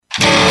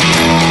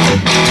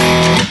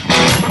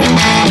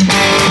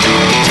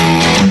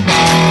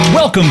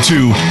Welcome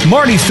to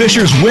Marty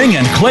Fisher's Wing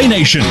and Clay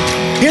Nation.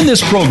 In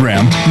this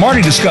program,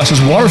 Marty discusses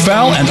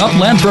waterfowl and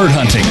upland bird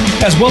hunting,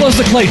 as well as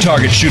the clay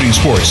target shooting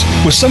sports,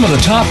 with some of the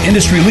top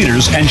industry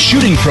leaders and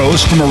shooting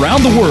pros from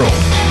around the world.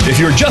 If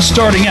you're just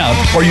starting out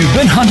or you've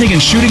been hunting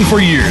and shooting for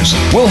years,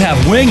 we'll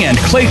have wing and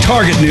clay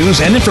target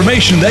news and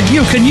information that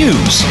you can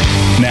use.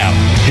 Now,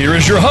 here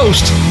is your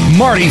host,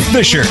 Marty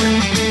Fisher.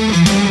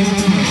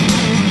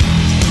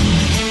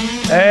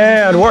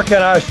 And what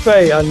can I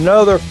say?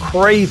 Another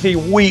crazy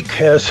week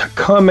has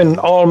come and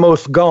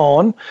almost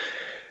gone.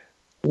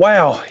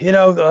 Wow,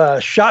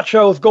 SHOT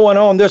Show is going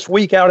on this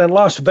week out in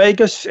Las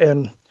Vegas,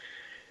 and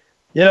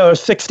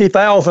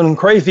 60,000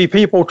 crazy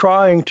people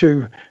trying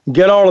to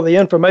get all of the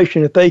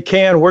information that they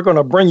can. We're going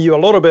to bring you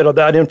a little bit of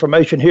that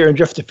information here in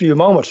just a few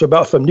moments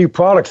about some new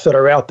products that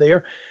are out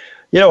there.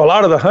 A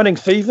lot of the hunting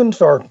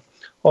seasons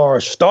are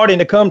starting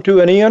to come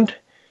to an end.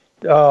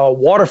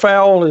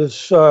 Waterfowl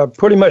is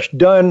pretty much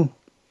done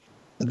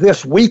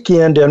this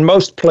weekend in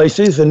most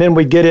places, and then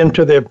we get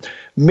into the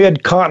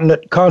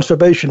mid-continent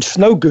conservation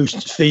snow goose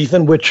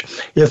season, which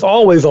is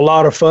always a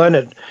lot of fun.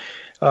 And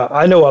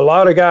I know a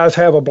lot of guys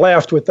have a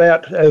blast with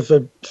that as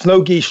the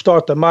snow geese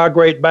start to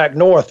migrate back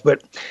north.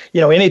 But,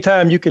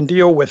 anytime you can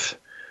deal with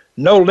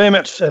no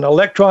limits and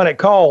electronic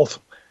calls,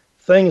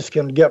 things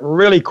can get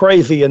really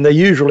crazy, and they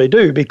usually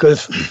do,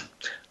 because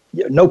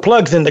no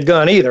plugs in the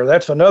gun either.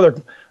 That's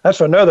another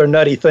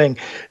nutty thing.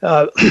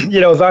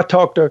 As I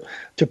talk to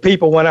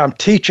people when I'm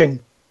teaching,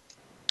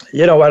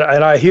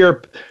 and I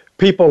hear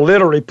people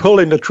literally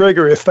pulling the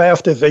trigger as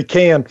fast as they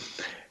can.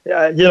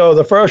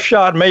 The first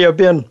shot may have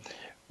been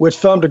with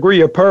some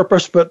degree of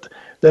purpose, but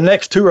the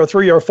next two or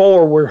three or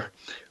four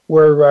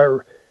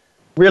were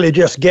really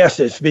just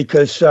guesses,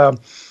 because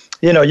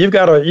you've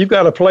got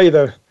to play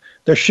the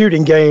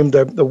shooting game,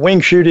 the wing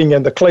shooting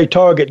and the clay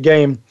target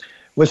game,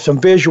 with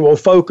some visual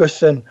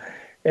focus and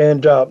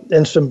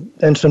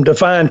some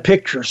defined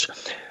pictures.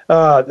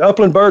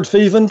 Upland bird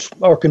seasons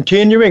are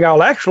continuing.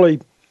 I'll actually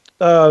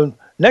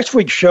next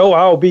week's show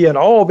I'll be in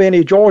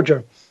Albany,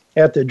 Georgia,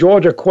 at the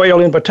Georgia Quail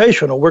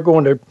Invitational. We're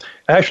going to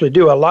actually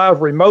do a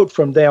live remote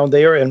from down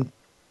there, and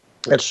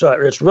it's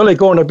really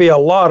going to be a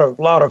lot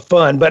of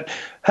fun. But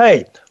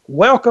hey,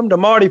 welcome to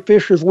Marty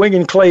Fisher's Wing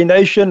and Clay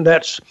Nation.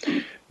 That's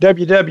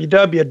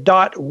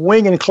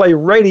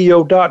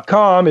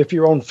www.wingandclayradio.com. If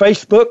you're on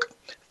Facebook,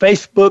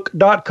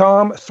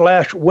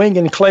 facebook.com/Wing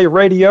and Clay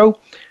Radio.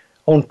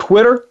 On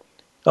Twitter,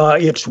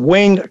 it's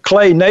Wing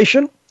Clay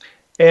Nation.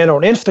 And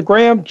on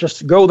Instagram,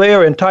 just go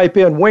there and type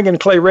in Wing and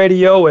Clay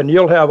Radio, and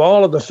you'll have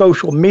all of the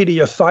social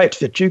media sites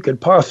that you could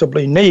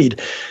possibly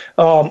need.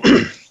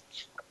 As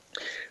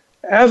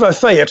I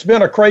say, it's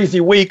been a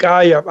crazy week.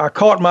 I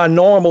caught my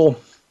normal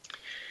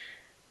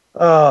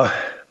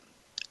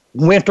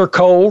winter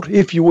cold,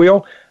 if you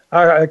will.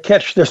 I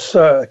catch this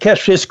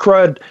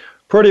crud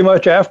pretty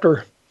much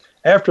after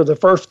the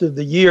first of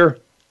the year,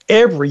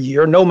 every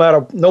year, no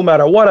matter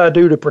what I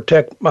do to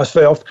protect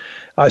myself.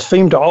 I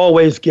seem to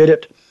always get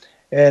it.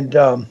 And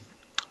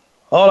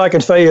all I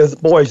can say is,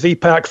 boy,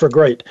 Z-Packs are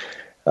great.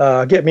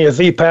 Get me a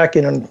Z-Pack,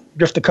 and in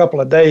just a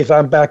couple of days,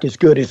 I'm back as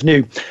good as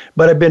new.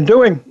 But I've been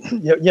doing,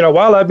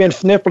 while I've been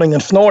sniffling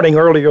and snorting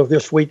earlier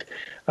this week,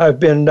 I've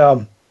been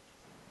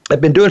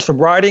doing some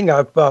writing.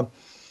 I've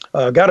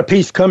got a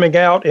piece coming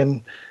out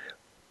in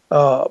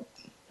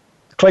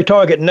Clay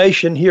Target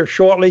Nation here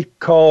shortly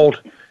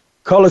called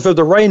Colors of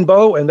the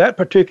Rainbow, and that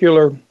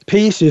particular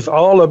piece is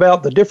all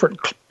about the different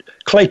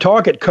clay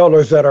target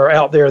colors that are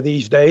out there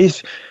these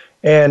days,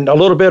 and a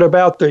little bit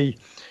about the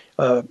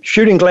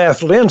shooting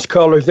glass lens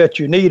colors that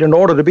you need in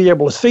order to be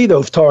able to see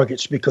those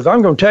targets. Because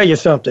I'm going to tell you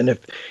something,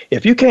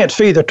 if you can't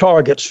see the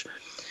targets,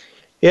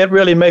 it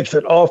really makes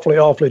it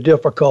awfully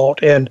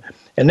difficult. And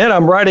then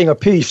I'm writing a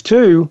piece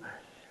too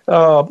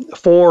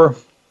for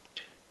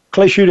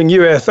Clay Shooting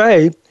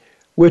USA,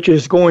 which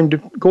is going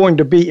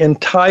to be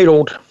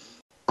entitled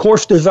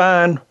Course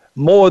Design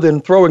More Than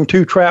Throwing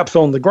Two Traps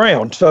on the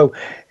Ground. So,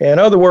 in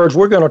other words,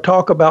 we're going to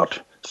talk about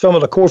some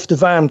of the course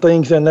design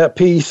things in that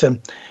piece, and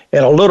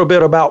a little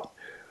bit about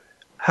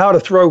how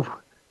to throw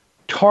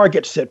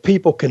targets that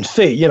people can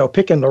see.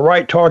 Picking the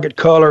right target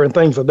color and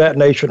things of that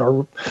nature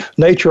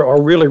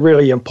are really,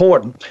 really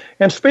important.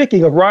 And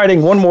speaking of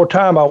writing, one more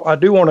time, I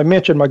do want to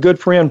mention my good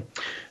friend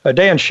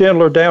Dan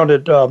Schindler down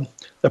at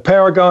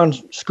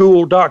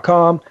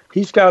theparagonschool.com.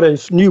 He's got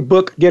his new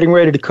book getting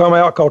ready to come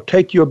out called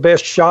Take Your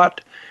Best Shot.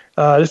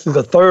 This is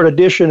the third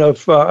edition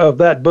of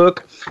that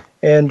book.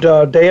 And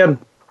Dan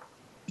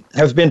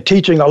has been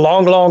teaching a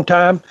long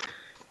time.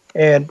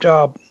 And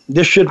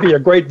this should be a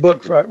great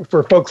book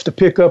for folks to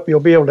pick up. You'll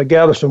be able to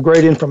gather some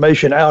great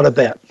information out of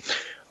that.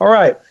 All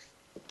right.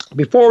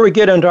 Before we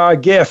get into our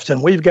guests,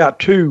 and we've got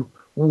two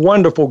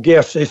wonderful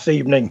guests this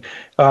evening.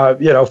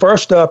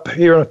 First up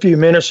here in a few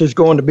minutes is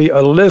going to be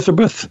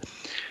Elizabeth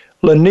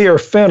Lanier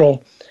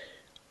Fennell,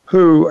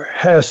 who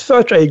has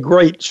such a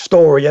great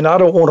story, and I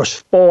don't want to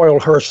spoil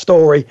her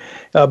story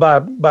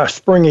by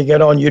springing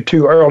it on you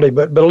too early.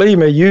 But believe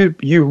me,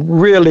 you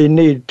really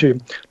need to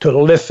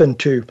listen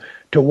to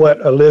to what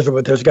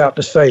Elizabeth has got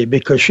to say,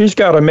 because she's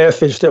got a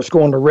message that's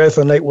going to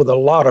resonate with a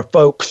lot of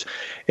folks,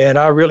 and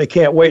I really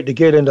can't wait to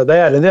get into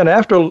that. And then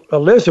after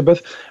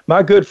Elizabeth,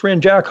 my good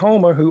friend Jack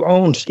Homa, who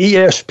owns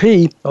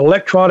ESP,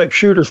 Electronic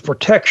Shooters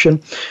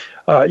Protection.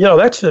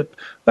 That's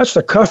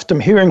the custom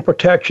hearing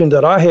protection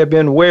that I have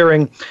been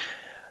wearing.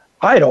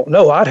 I don't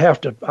know. I'd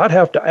have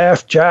to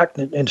ask Jack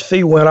and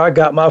see when I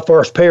got my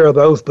first pair of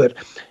those, but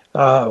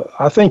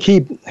I think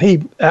he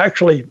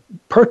actually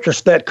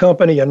purchased that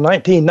company in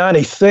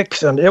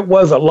 1996, and it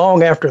wasn't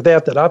long after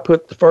that I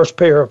put the first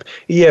pair of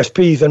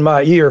ESPs in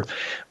my ear.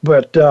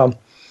 But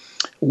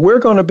we're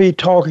going to be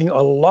talking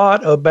a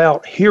lot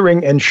about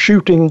hearing and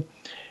shooting.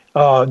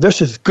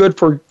 This is good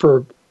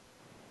for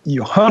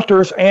you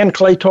hunters and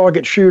clay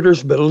target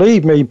shooters.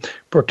 Believe me,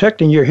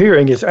 protecting your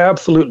hearing is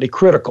absolutely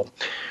critical.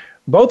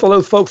 Both of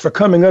those folks are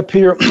coming up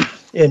here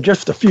in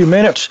just a few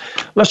minutes.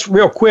 Let's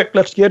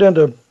get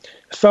into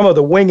some of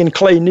the wing and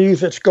clay news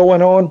that's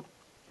going on.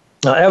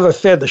 As I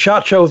said, the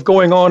SHOT Show is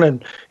going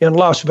on in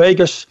Las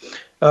Vegas.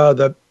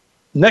 The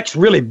next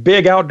really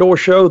big outdoor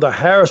show, the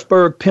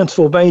Harrisburg,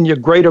 Pennsylvania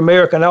Great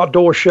American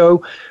Outdoor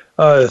Show,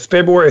 is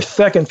February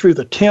 2nd through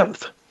the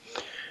 10th.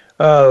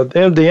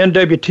 Then the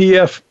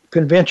NWTF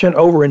convention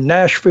over in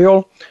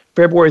Nashville,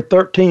 February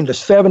 13 to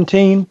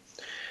 17.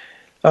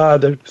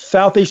 The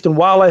Southeastern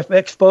Wildlife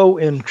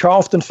Expo in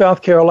Charleston,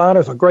 South Carolina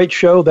is a great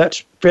show.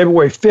 That's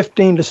February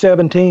 15 to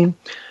 17.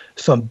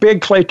 Some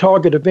big clay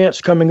target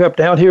events coming up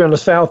down here in the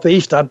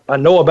Southeast. I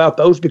know about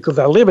those because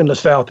I live in the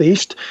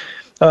Southeast.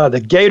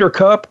 The Gator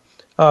Cup,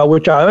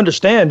 which I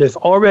understand is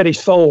already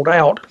sold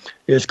out,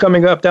 is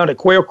coming up down at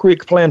Quail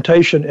Creek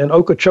Plantation in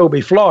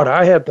Okeechobee, Florida.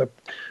 I had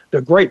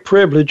the great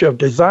privilege of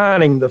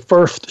designing the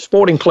first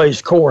sporting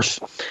clays course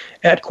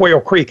at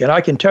Quail Creek, and I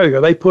can tell you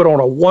they put on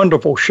a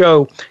wonderful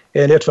show,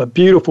 and it's a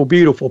beautiful,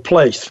 beautiful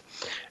place.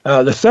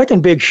 The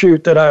second big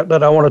shoot that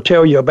I want to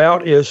tell you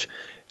about is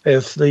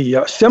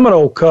the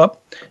Seminole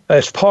Cup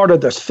as part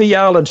of the Sea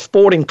Island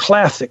Sporting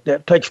Classic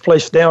that takes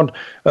place down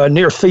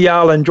near Sea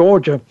Island,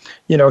 Georgia,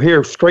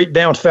 here straight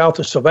down south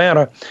of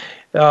Savannah.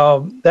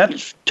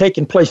 That's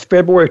taking place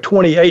February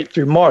 28th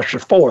through March the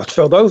 4th.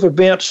 So those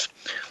events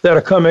that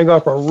are coming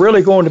up are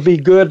really going to be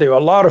good. They're a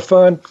lot of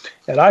fun,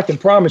 and I can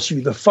promise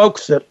you the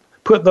folks that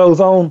put those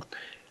on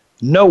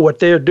know what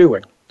they're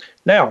doing.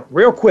 Now,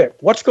 real quick,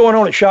 what's going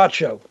on at SHOT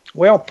Show?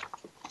 Well,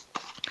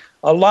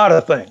 a lot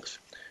of things.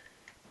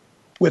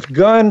 With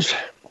guns,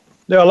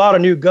 there are a lot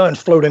of new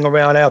guns floating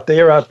around out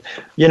there. I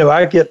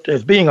get,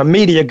 as being a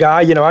media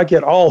guy, I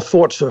get all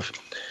sorts of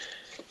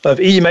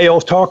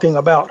emails talking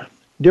about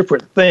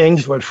different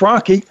things. But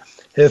Franke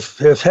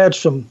has had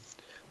some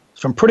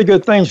pretty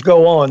good things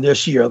go on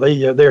this year.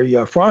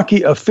 Their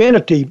Franke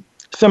Affinity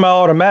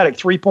semi-automatic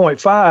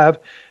 3.5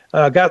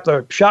 got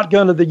the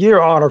Shotgun of the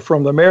Year honor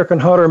from the American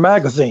Hunter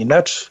magazine.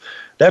 That's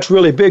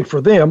really big for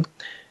them.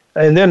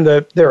 And then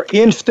their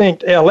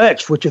Instinct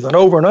LX, which is an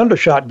over and under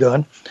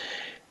shotgun,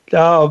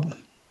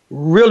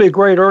 really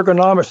great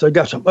ergonomics. They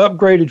got some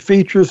upgraded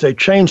features. They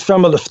changed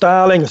some of the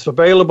styling. It's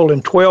available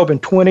in 12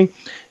 and 20.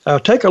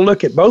 Take a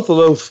look at both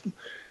of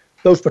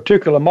those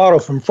particular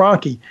models from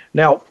Franke.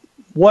 Now,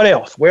 what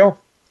else? Well,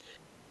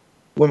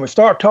 when we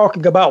start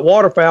talking about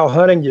waterfowl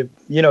hunting,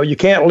 you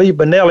can't leave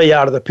Benelli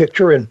out of the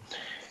picture, and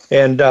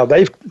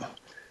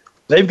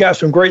they've got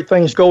some great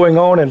things going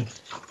on, and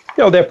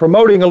they're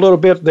promoting a little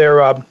bit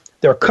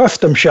their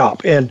custom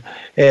shop, and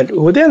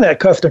within that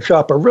custom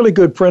shop, a really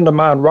good friend of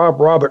mine, Rob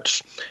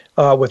Roberts,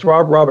 with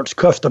Rob Roberts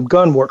Custom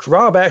Gun Works.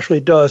 Rob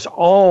actually does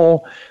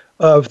all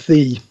of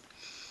the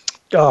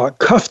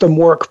custom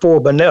work for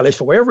Benelli.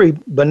 So every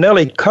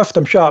Benelli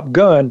custom shop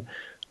gun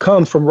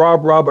comes from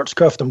Rob Roberts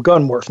Custom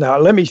Gun Works. Now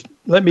let me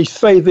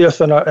say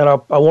this, and I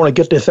want to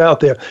get this out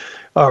there.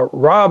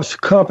 Rob's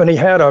company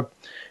had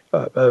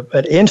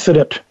an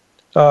incident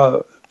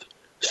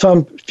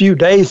some few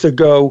days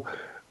ago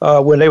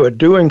when they were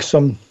doing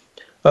some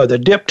the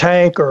dip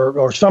tank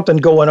or something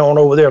going on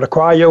over there, the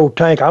cryo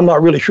tank. I'm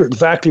not really sure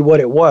exactly what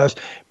it was,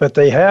 but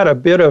they had a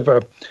bit of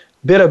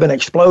an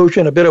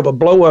explosion, a bit of a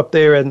blow up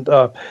there, and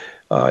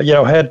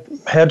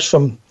had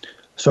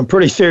some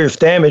pretty serious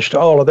damage to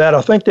all of that.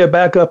 I think they're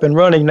back up and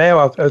running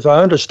now. As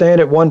I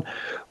understand it, one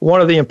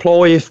of the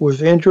employees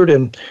was injured,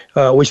 and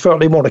we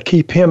certainly want to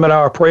keep him in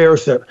our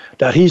prayers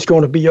that he's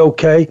going to be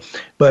okay.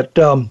 But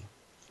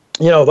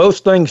those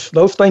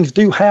things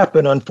do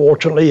happen,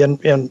 unfortunately,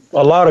 in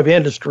a lot of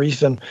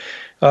industries. And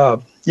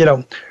Rob,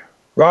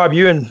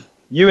 you and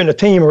the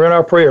team are in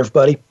our prayers,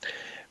 buddy.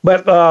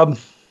 But the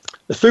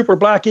Super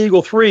Black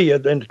Eagle 3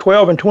 and the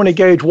 12 and 20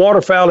 gauge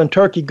waterfowl and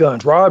turkey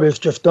guns. Rob has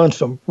just done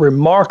some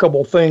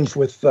remarkable things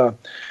with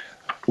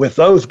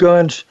those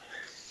guns.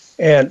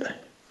 And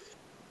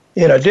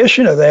in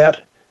addition to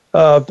that,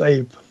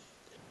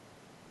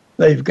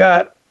 they've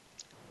got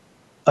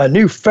a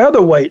new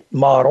featherweight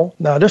model.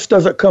 Now, this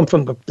doesn't come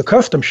from the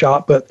custom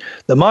shop, but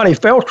the Monte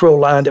Feltro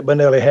line that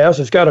Benelli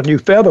has got a new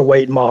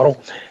featherweight model.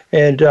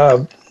 And,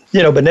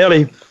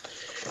 Benelli.com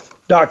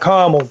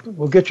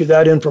will get you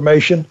that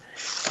information.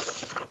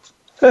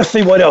 Let's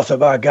see, what else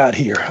have I got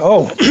here?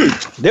 Oh,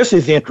 this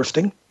is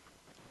interesting.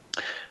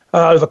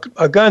 There's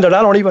a gun that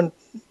I don't even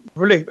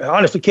really,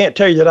 honestly can't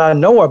tell you that I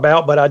know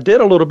about, but I did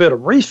a little bit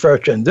of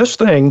research, and this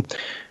thing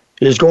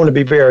is going to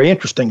be very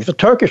interesting. It's a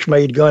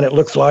Turkish-made gun, it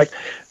looks like.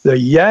 The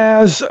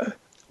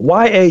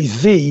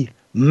YAZ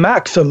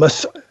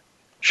Maximus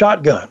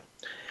shotgun.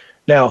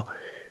 Now,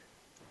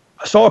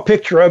 I saw a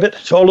picture of it,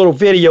 saw a little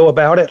video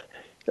about it.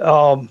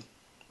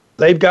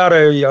 They've got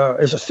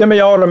it's a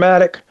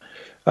semi-automatic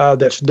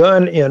that's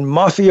done in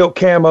mossy oak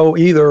camo,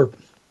 either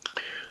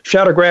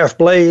Shattergrass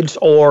blades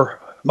or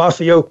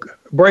mossy oak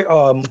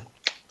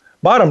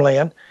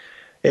bottomland.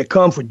 It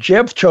comes with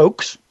Jeb's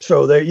chokes,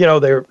 so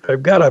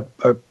they've got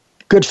a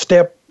good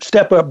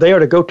step up there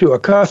to go to a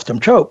custom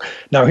choke.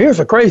 Now, here's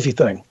the crazy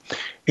thing: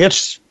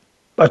 it's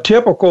a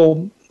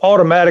typical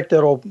automatic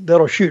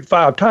that'll shoot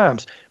 5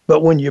 times,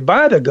 but when you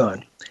buy the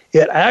gun,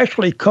 it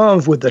actually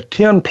comes with the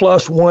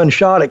 10+1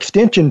 shot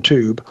extension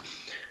tube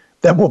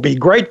that will be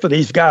great for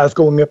these guys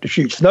going up to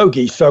shoot snow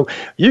geese. So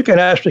you can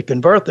actually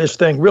convert this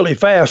thing really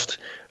fast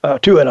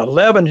to an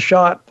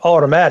 11-shot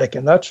automatic,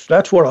 and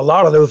that's what a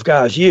lot of those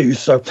guys use.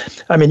 So,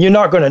 I mean, you're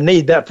not going to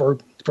need that for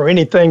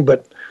anything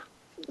but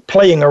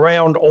playing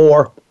around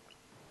or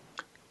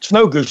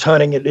snow goose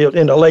hunting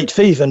in the late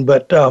season.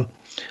 But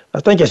I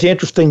think it's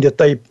interesting that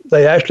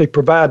they actually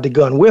provide the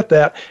gun with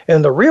that.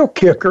 And the real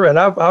kicker, and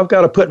I've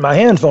got to put my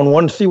hands on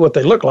one to see what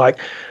they look like,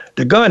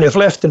 the gun is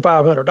less than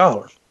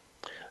 $500.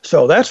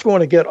 So that's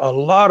going to get a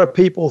lot of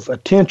people's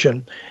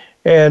attention,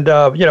 and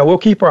we'll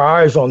keep our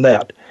eyes on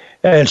that.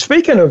 And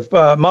speaking of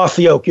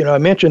mossy oak, I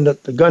mentioned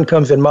that the gun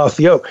comes in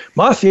mossy oak.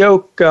 Mossy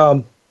oak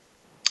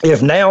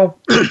is now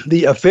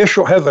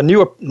has a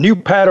new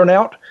pattern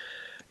out.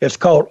 It's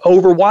called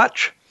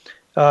Overwatch.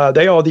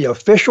 They are the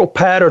official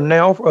pattern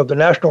now of the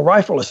National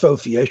Rifle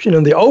Association,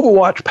 and the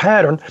Overwatch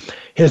pattern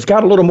has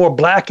got a little more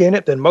black in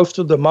it than most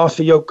of the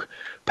mossy oak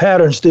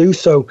patterns do.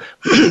 So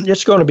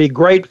it's going to be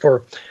great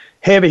for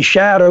heavy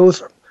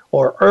shadows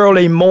or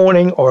early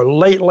morning or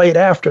late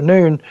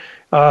afternoon.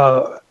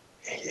 I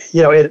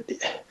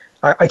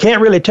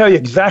can't really tell you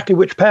exactly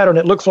which pattern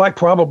it looks like.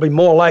 Probably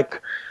more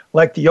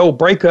like the old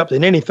breakup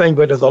than anything,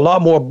 but there's a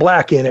lot more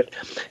black in it.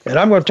 And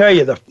I'm going to tell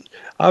you,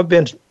 I've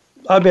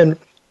been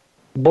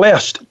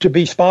blessed to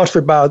be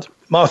sponsored by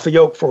Mossy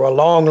Oak for a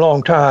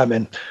long time,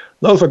 and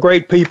those are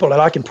great people, and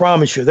I can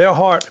promise you their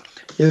heart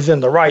is in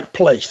the right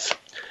place.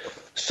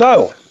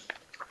 So,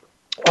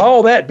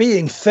 all that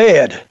being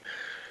said,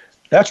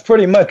 that's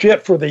pretty much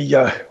it for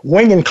the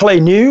Wing and Clay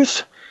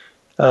news.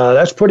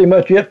 That's pretty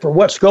much it for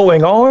what's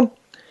going on.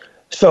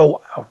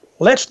 So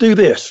let's do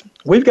this.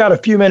 We've got a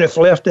few minutes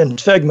left in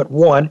segment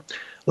 1.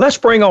 Let's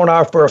bring on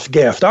our first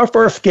guest. Our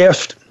first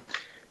guest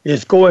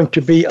is going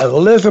to be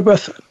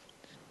Elizabeth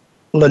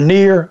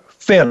Lanier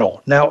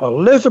Fennell. Now,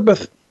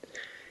 Elizabeth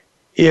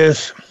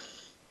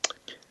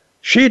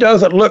she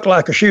doesn't look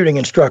like a shooting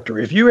instructor.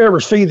 If you ever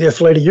see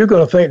this lady, you're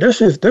going to think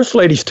this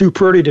lady's too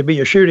pretty to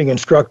be a shooting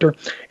instructor,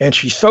 and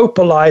she's so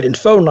polite and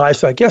so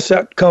nice. I guess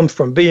that comes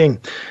from being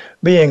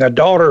a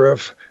daughter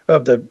of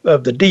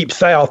the deep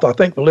South. I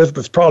think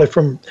Elizabeth's probably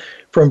from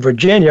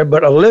Virginia.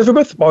 But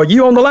Elizabeth, are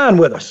you on the line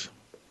with us?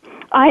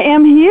 I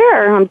am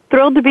here. I'm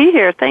thrilled to be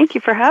here. Thank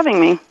you for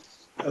having me.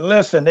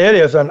 Listen, it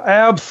is an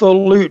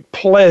absolute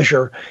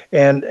pleasure,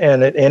 and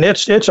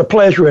it's a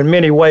pleasure in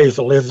many ways,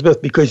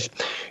 Elizabeth, because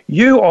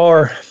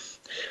you're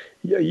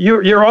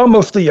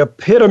almost the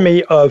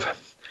epitome of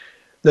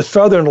the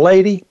Southern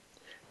lady,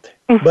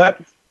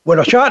 but with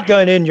a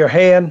shotgun in your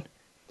hand,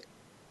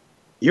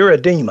 you're a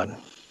demon.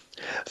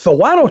 So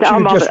why don't you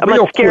I'm a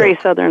scary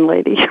Southern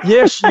lady.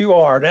 Yes, you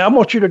are. Now, I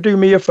want you to do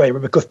me a favor,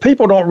 because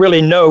people don't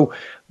really know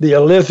the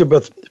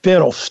Elizabeth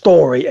Fennell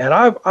story, and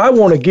I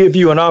want to give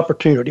you an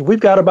opportunity. We've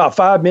got about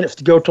 5 minutes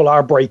to go till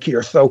our break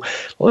here. So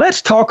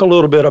let's talk a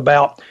little bit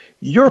about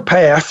your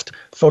past.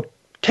 So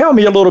tell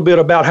me a little bit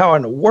about how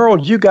in the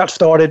world you got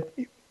started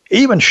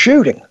even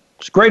shooting.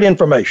 It's great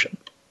information.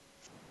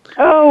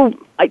 Oh,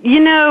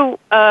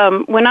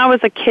 when I was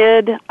a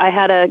kid, I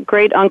had a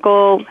great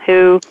uncle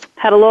who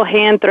had a little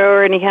hand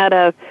thrower, and he had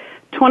a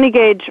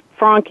 20-gauge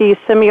Franke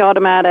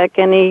semi-automatic,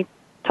 and he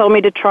told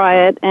me to try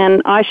it,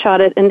 and I shot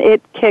it, and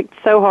it kicked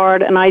so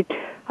hard, and I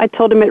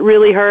told him it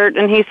really hurt,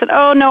 and he said,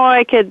 oh, no,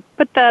 I could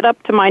put that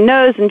up to my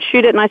nose and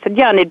shoot it, and I said,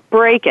 yeah, and it'd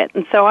break it.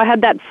 And so I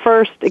had that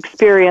first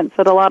experience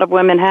that a lot of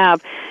women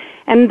have.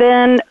 And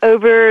then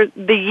over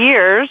the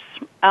years,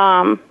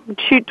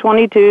 shoot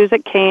 22s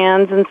at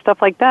cans and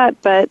stuff like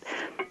that, but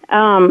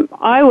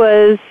I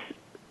was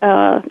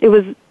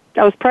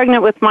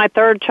pregnant with my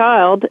third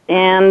child,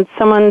 and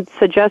someone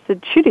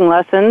suggested shooting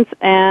lessons,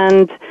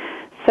 and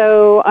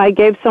so I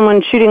gave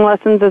someone shooting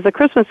lessons as a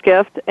Christmas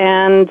gift,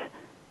 and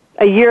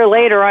a year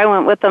later I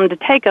went with them to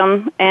take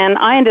them, and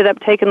I ended up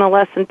taking the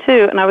lesson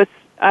too, and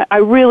I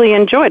really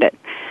enjoyed it.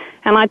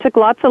 And I took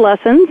lots of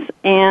lessons,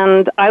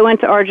 and I went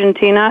to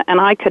Argentina,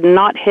 and I could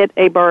not hit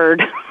a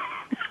bird.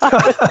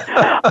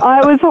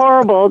 I was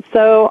horrible.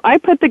 So I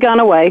put the gun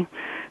away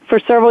for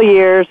several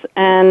years,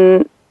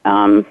 and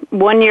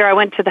one year I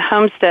went to the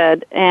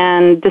homestead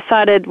and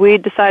we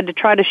decided to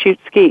try to shoot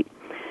skeet.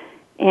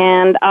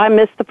 And I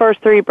missed the first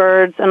 3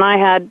 birds, and I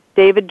had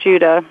David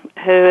Judah,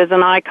 who is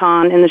an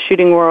icon in the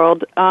shooting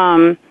world,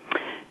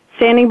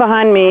 standing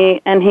behind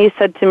me, and he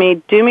said to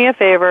me, "Do me a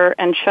favor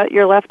and shut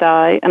your left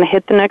eye." And I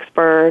hit the next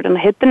bird, and I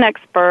hit the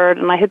next bird,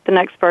 and I hit the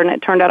next bird, and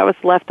it turned out I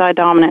was left eye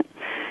dominant.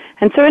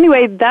 And so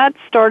anyway, that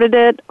started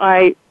it.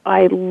 I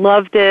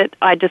loved it.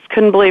 I just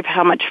couldn't believe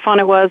how much fun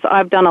it was.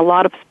 I've done a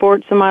lot of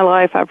sports in my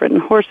life. I've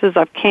ridden horses,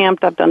 I've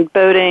camped, I've done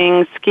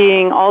boating,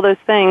 skiing, all those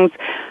things.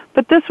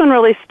 But this one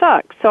really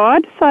stuck. So I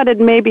decided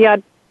maybe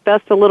I'd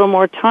invest a little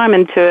more time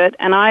into it,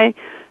 and I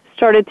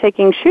started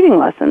taking shooting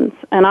lessons.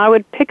 And I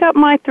would pick up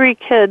my 3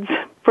 kids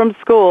from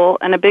school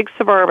in a big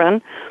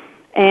Suburban,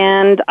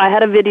 and I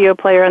had a video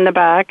player in the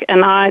back,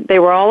 and they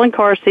were all in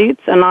car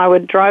seats, and I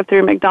would drive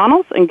through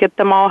McDonald's and get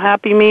them all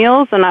Happy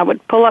Meals, and I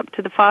would pull up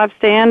to the 5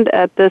 stand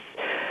at this,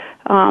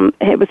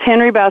 it was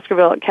Henry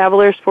Baskerville at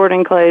Cavalier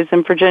Sporting Clays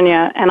in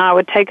Virginia, and I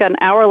would take an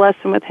hour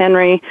lesson with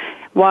Henry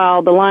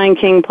while the Lion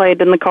King played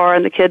in the car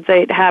and the kids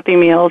ate Happy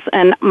Meals,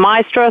 and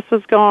my stress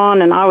was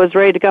gone, and I was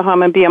ready to go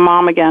home and be a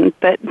mom again.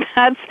 But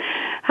that's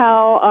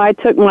how I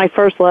took my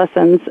first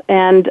lessons,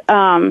 and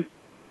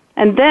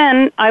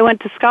then I went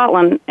to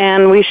Scotland,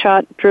 and we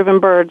shot driven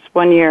birds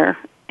one year.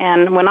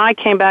 And when I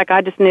came back,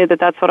 I just knew that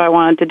that's what I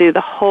wanted to do. The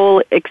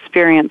whole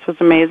experience was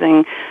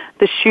amazing.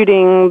 The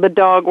shooting, the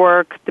dog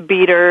work, the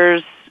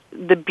beaters,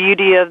 the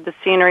beauty of the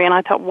scenery. And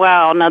I thought,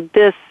 wow, now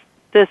this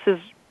is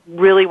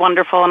really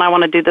wonderful, and I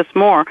want to do this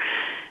more.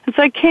 And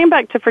so I came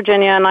back to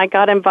Virginia, and I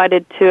got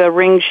invited to a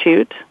ring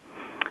shoot,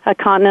 a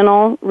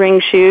continental ring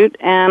shoot,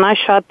 and I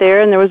shot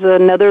there, and there was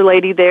another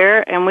lady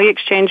there, and we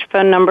exchanged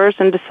phone numbers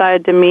and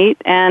decided to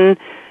meet. And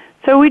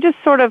so we just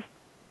sort of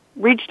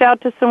reached out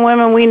to some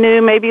women we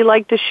knew maybe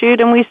liked to shoot,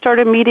 and we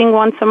started meeting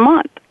once a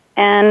month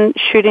and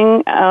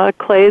shooting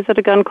clays at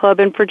a gun club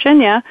in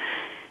Virginia.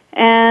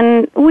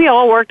 And we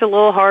all worked a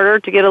little harder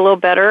to get a little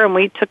better, and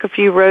we took a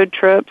few road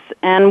trips,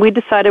 and we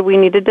decided we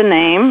needed a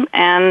name,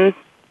 and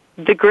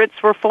the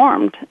G.R.I.T.S were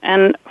formed.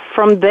 And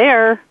from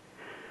there,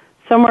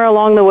 somewhere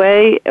along the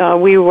way,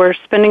 we were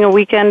spending a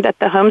weekend at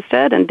the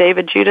homestead, and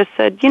David Judah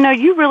said,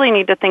 you really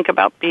need to think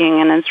about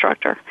being an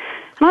instructor.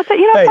 And I thought,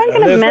 if I'm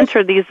going to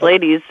mentor these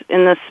ladies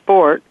in this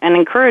sport and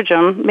encourage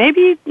them,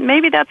 maybe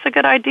that's a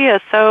good idea.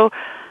 So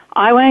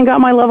I went and got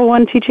my level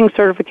 1 teaching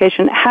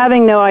certification,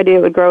 having no idea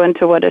it would grow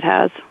into what it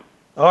has.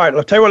 All right,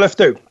 let's tell you what let's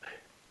do.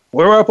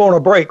 We're up on a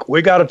break.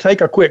 We got to take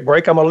a quick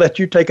break. I'm going to let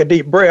you take a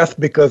deep breath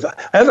because,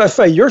 as I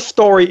say, your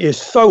story is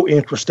so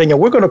interesting, and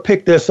we're going to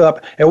pick this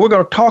up, and we're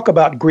going to talk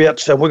about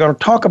G.R.I.T.S, and we're going to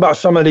talk about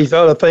some of these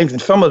other things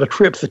and some of the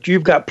trips that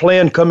you've got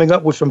planned coming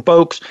up with some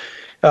folks,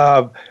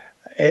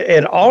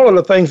 and all of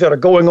the things that are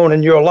going on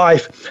in your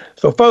life.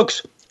 So,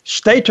 folks,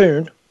 stay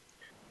tuned.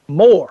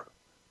 More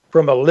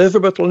from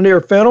Elizabeth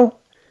Lanier Fennell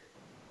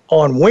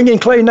on Winging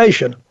Clay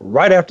Nation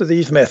right after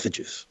these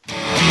messages.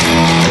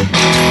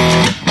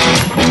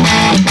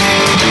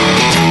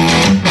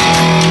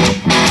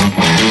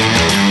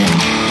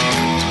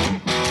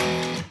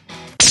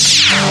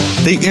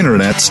 The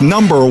Internet's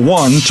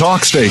 #1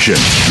 talk station.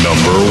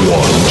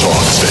 #1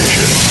 talk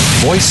station.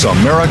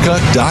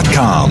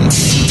 VoiceAmerica.com.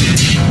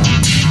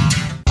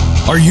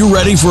 Are you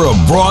ready for a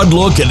broad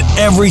look at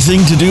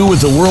everything to do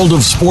with the world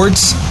of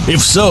sports? If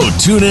so,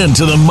 tune in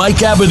to the Mike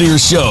Abadir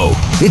Show.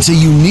 It's a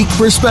unique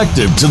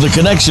perspective to the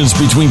connections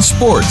between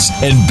sports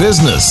and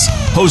business.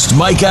 Host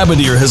Mike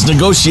Abadir has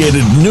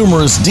negotiated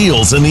numerous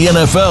deals in the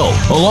NFL.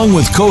 Along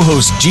with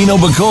co-host Gino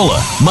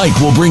Bacola, Mike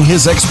will bring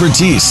his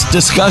expertise,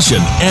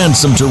 discussion, and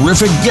some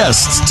terrific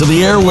guests to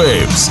the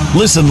airwaves.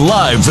 Listen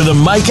live for the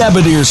Mike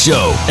Abadir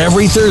Show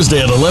every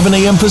Thursday at 11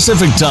 a.m.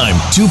 Pacific Time,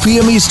 2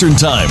 p.m. Eastern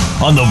Time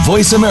on the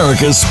Voice America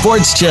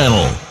Sports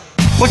Channel.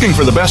 Looking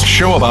for the best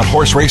show about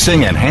horse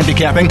racing and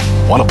handicapping?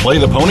 Want to play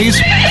the ponies?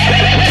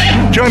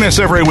 Join us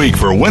every week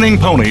for Winning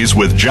Ponies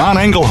with John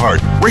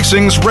Englehart,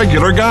 racing's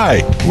regular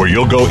guy, where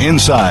you'll go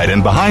inside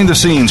and behind the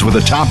scenes with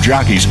the top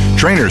jockeys,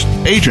 trainers,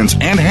 agents,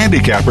 and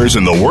handicappers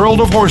in the world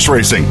of horse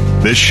racing.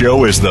 This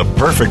show is the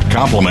perfect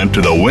complement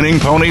to the Winning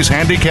Ponies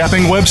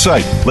handicapping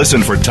website.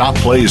 Listen for top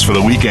plays for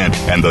the weekend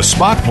and the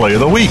spot play of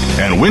the week,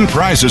 and win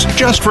prizes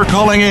just for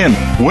calling in.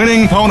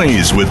 Winning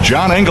Ponies with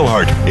John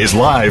Englehart is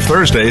live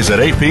Thursdays at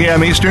 8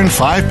 p.m. Eastern,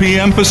 5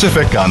 p.m.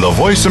 Pacific on the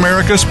Voice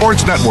America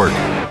Sports Network.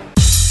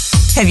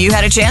 Have you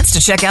had a chance to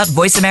check out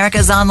Voice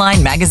America's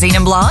online magazine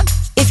and blog?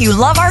 If you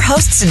love our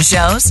hosts and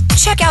shows,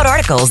 check out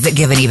articles that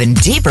give an even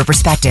deeper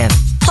perspective.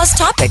 Plus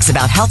topics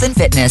about health and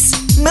fitness,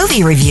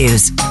 movie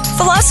reviews,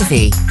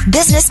 philosophy,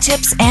 business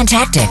tips and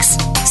tactics,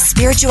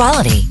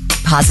 spirituality,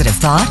 positive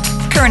thought,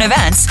 current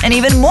events, and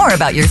even more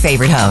about your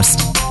favorite host.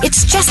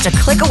 It's just a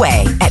click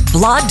away at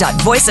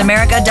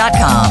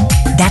blog.voiceamerica.com.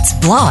 That's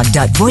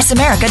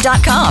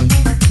blog.voiceamerica.com.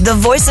 The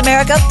Voice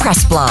America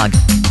Press Blog.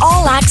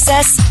 All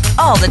access,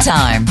 all the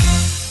time.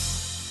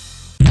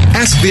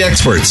 Ask the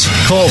experts.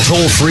 Call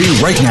toll-free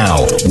right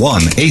now,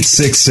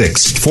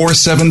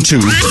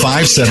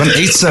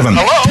 1-866-472-5787.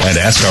 And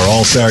ask our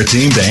All-Star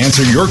team to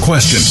answer your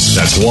question.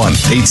 That's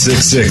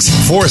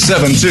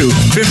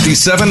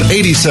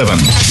 1-866-472-5787.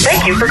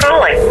 Thank you for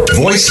calling.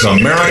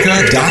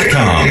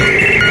 VoiceAmerica.com.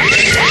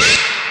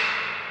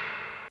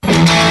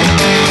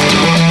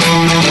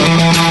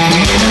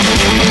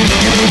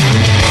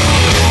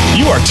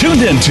 You are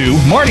tuned into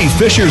Marty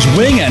Fisher's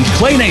Wing and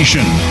Clay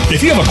Nation.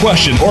 If you have a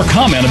question or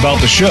comment about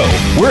the show,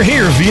 we're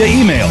here via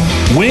email,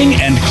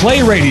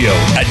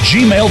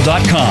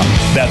 wingandclayradio@gmail.com.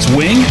 That's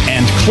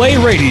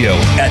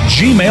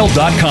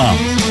wingandclayradio@gmail.com.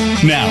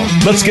 Now,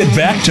 let's get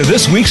back to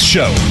this week's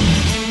show.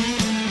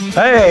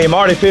 Hey,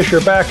 Marty Fisher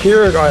back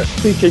here,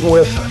 speaking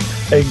with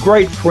a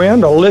great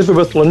friend,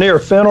 Elizabeth Lanier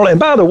Fennell. And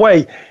by the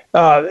way,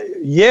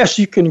 yes,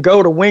 you can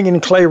go to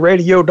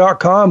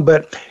wingandclayradio.com,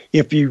 but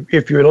if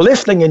you're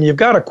listening and you've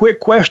got a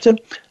quick question,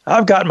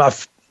 I've got my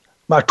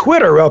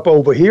Twitter up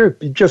over here.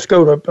 You just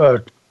go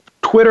to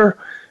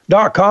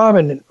twitter.com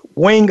and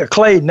Wing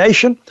Clay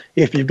Nation.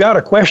 If you've got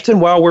a question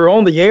while we're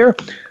on the air,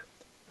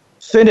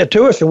 send it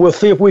to us and we'll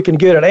see if we can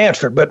get it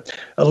answered. But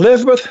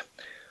Elizabeth,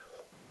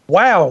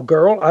 wow,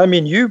 girl! I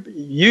mean, you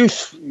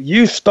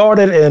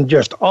started and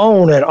just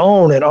on and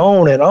on and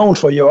on and on.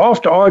 So you're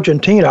off to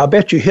Argentina. I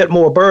bet you hit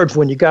more birds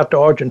when you got to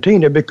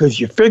Argentina because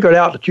you figured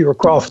out that you were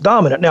cross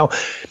dominant. Now,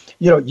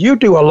 you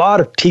do a lot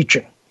of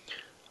teaching.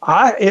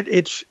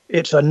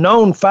 It's a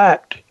known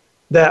fact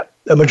that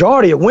the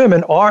majority of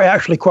women are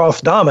actually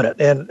cross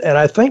dominant, and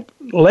I think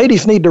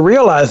ladies need to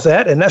realize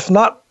that, and that's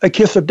not a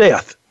kiss of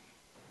death.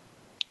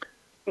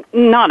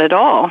 Not at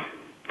all.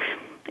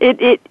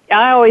 I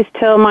always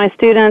tell my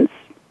students,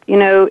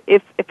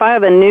 if I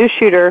have a new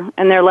shooter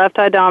and they're left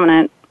eye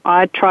dominant,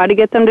 I try to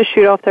get them to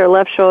shoot off their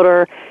left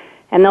shoulder,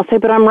 and they'll say,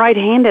 but I'm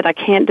right-handed, I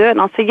can't do it.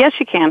 And I'll say, yes,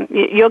 you can.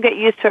 You'll get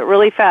used to it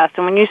really fast.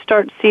 And when you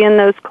start seeing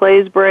those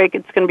clays break,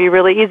 it's going to be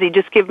really easy.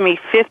 Just give me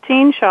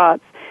 15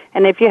 shots,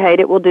 and if you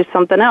hate it, we'll do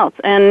something else.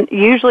 And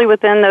usually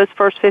within those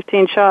first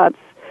 15 shots,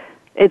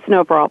 it's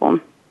no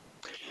problem.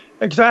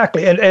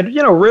 Exactly. And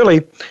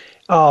really,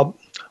 what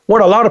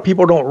a lot of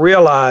people don't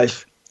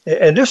realize,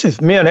 and this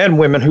is men and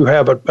women who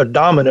have a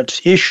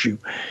dominance issue,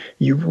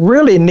 you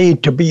really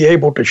need to be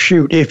able to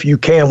shoot, if you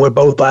can, with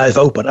both eyes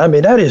open. I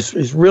mean, that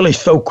is really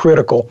so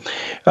critical,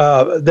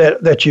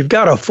 that you've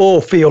got a full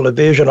field of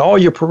vision, all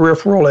your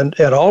peripheral and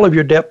all of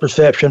your depth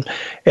perception.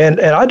 And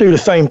I do the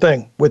same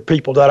thing with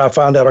people that I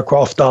find that are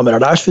cross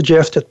dominant. I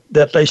suggest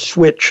that they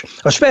switch,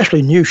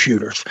 especially new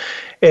shooters.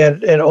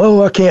 And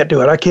I can't do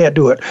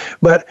it.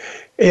 But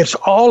it's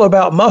all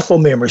about muscle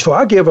memory. So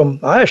I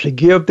actually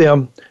give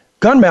them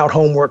gun mount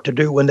homework to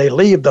do when they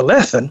leave the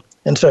lesson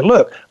and say,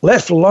 look,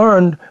 let's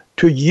learn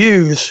to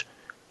use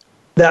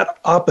that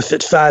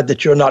opposite side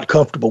that you're not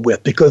comfortable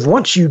with, because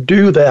once you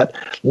do that,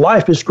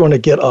 life is going to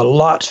get a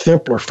lot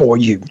simpler for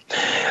you.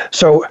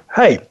 So,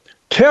 hey,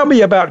 tell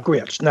me about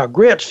G.R.I.T.S. Now,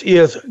 G.R.I.T.S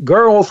is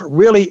girls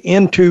really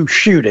into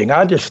shooting.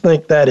 I just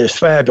think that is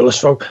fabulous.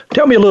 So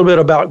tell me a little bit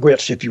about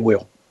G.R.I.T.S, if you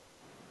will.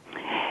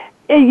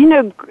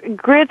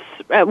 G.R.I.T.S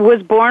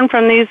was born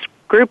from this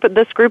group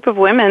of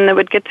women that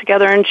would get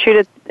together and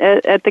shoot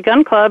at the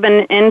gun club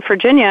in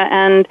Virginia.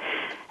 And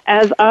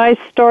as I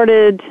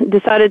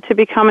decided to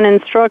become an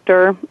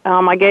instructor,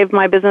 I gave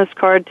my business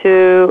card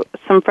to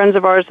some friends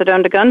of ours that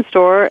owned a gun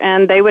store,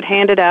 and they would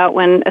hand it out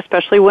when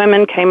especially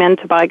women came in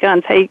to buy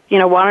guns. Hey,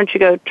 why don't you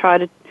go try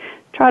to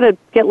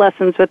get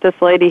lessons with this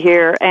lady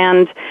here?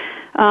 And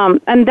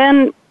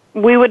then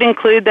we would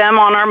include them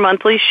on our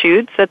monthly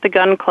shoots at the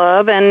gun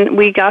club, and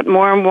we got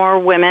more and more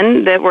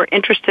women that were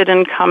interested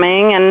in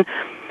coming, and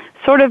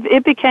sort of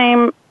it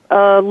became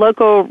a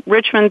local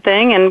Richmond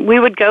thing, and we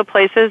would go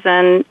places,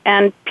 and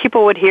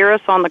people would hear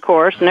us on the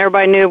course, and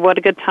everybody knew what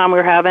a good time we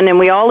were having, and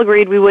we all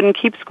agreed we wouldn't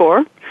keep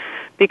score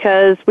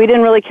because we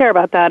didn't really care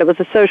about that. It was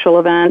a social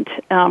event.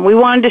 We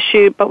wanted to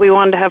shoot, but we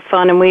wanted to have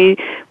fun, and we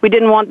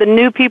didn't want the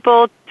new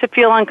people to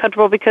feel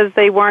uncomfortable because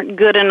they weren't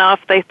good enough,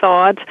 they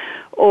thought,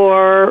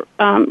 or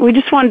we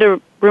just wanted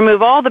to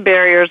remove all the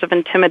barriers of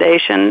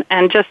intimidation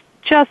and just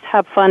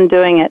have fun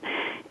doing it.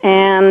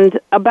 And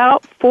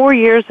about 4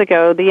 years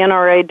ago, the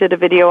NRA did a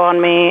video on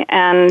me,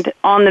 and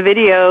on the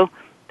video,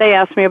 they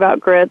asked me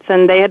about G.R.I.T.S,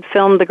 and they had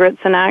filmed the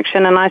G.R.I.T.S in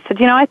action, and I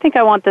said, I think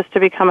I want this to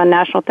become a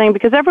national thing,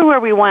 because everywhere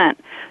we went,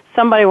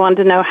 somebody wanted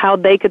to know how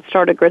they could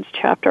start a G.R.I.T.S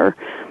chapter.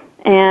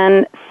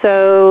 And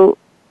so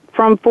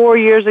from 4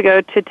 years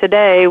ago to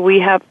today, we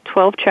have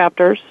 12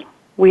 chapters.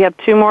 We have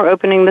 2 more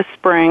opening this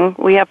spring.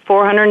 We have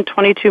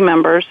 422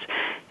 members,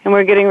 and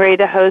we're getting ready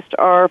to host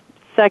our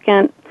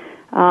second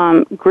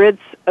G.R.I.T.S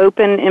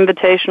Open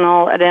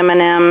Invitational at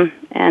M&M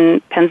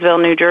in Pennsville,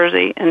 New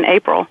Jersey in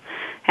April.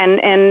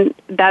 And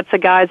that's a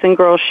guys and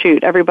girls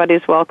shoot.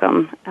 Everybody's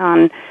welcome.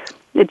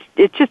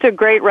 It's just a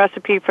great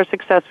recipe for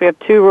success. We have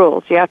 2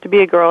 rules. You have to be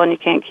a girl and you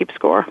can't keep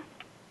score.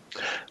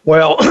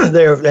 Well,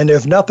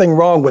 there's nothing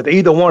wrong with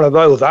either one of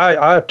those.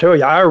 I tell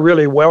you, I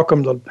really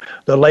welcome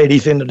the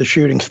ladies into the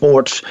shooting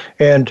sports.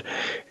 And,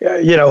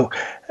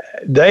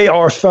 they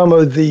are some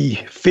of the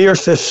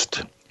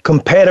fiercest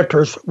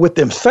competitors with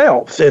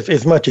themselves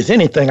as much as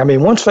anything. I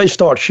mean, once they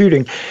start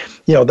shooting,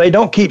 they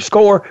don't keep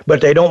score,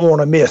 but they don't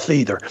want to miss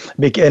either.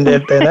 And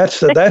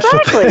that's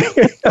exactly.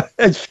 The thing.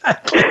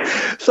 Exactly.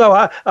 So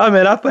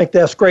I think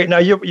that's great. Now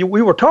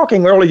we were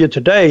talking earlier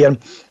today,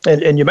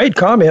 and you made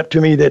comment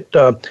to me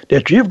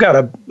that you've got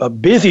a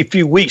busy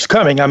few weeks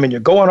coming. I mean, you're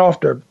going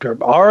off to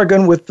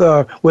Oregon with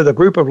a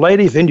group of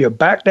ladies, then you're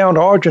back down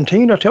to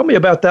Argentina. Tell me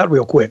about that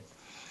real quick.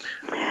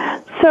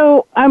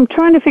 So I'm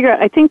trying to figure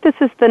out, I think this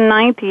is the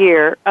 9th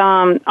year.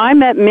 I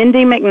met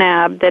Mindy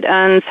McNabb that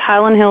owns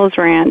Highland Hills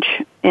Ranch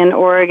in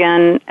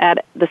Oregon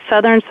at the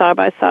Southern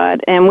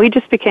Side-by-Side, and we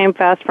just became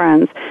fast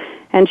friends.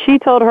 And she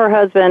told her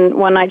husband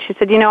one night, she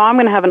said, I'm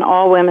going to have an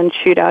all-women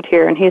shootout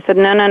here. And he said,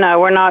 no,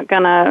 we're not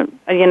going to,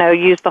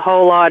 use the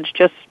whole lodge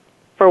just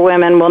for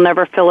women. We'll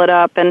never fill it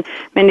up. And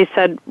Mindy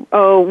said,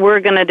 we're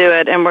going to do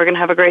it, and we're going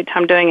to have a great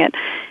time doing it.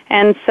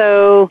 And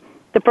so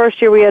the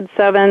first year we had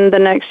 7, the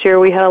next year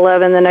we had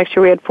 11, the next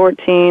year we had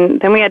 14,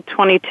 then we had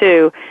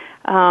 22.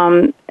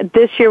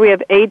 This year we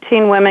have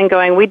 18 women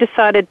going. We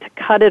decided to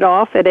cut it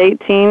off at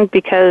 18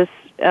 because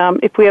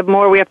if we have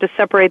more, we have to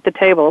separate the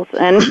tables.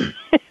 And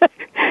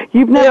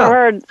you've never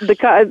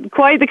heard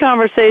quite the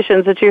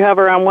conversations that you have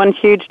around one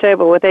huge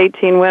table with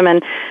 18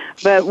 women.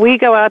 But we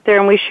go out there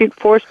and we shoot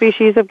 4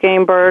 species of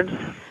game birds,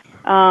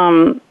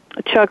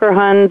 chukar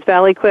huns,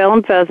 valley quail,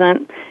 and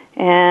pheasant.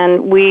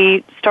 And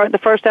we start the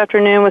first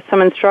afternoon with some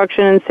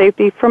instruction and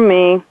safety from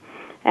me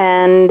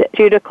and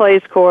Judah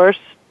Clay's course.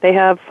 They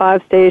have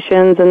 5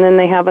 stations, and then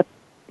they have a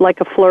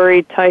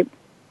flurry type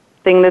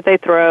thing that they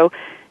throw.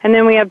 And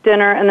then we have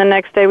dinner, and the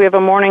next day we have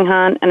a morning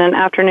hunt and an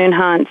afternoon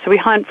hunt. So we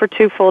hunt for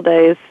 2 full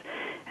days,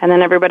 and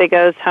then everybody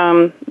goes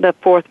home the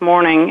 4th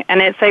morning.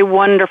 And it's a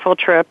wonderful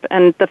trip,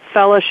 and the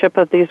fellowship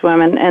of these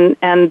women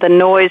and the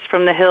noise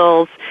from the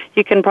hills.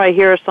 You can probably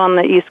hear us on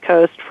the East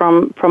Coast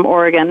from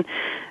Oregon.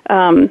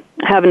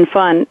 Having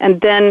fun.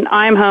 And then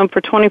I'm home for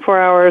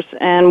 24 hours,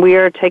 and we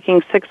are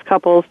taking 6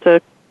 couples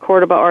to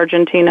Cordoba,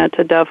 Argentina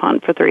to dove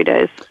hunt for 3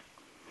 days.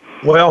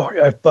 Well,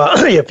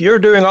 if you're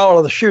doing all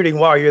of the shooting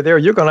while you're there,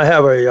 you're going to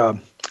have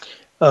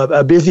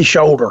a busy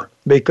shoulder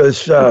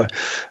because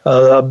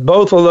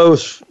both of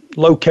those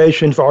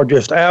locations are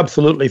just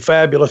absolutely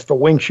fabulous for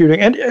wing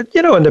shooting. And,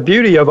 and the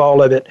beauty of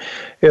all of it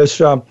is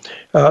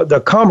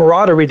the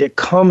camaraderie that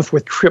comes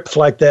with trips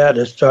like that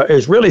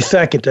is really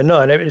second to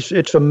none.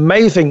 It's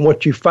amazing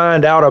what you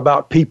find out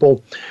about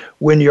people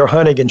when you're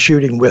hunting and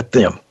shooting with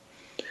them.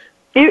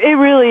 It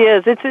really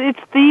is. It's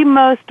the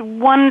most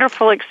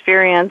wonderful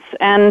experience.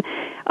 And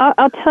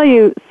I'll tell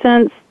you,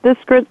 since this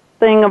G.R.I.T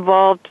thing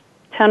evolved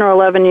 10 or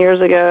 11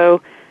 years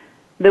ago,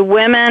 the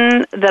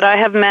women that I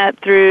have met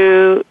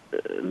through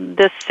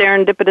this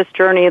serendipitous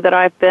journey that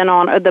I've been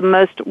on are the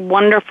most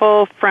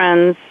wonderful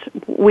friends.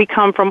 We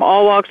come from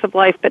all walks of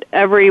life, but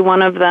every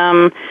one of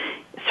them,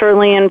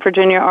 certainly in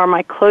Virginia, are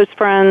my close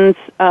friends.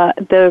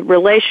 The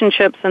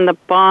relationships and the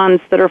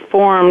bonds that are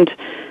formed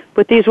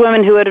with these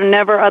women who would have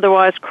never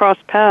otherwise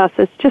crossed paths,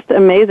 it's just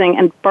amazing.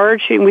 And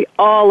bird shooting, we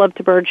all love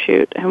to bird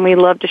shoot, and we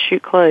love to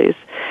shoot clays.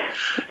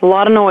 There's a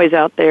lot of noise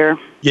out there.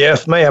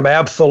 Yes, ma'am,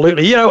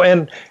 absolutely.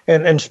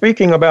 And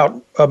speaking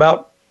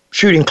about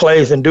shooting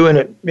clays and doing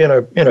it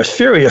in a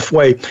serious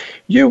way,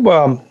 you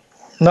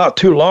not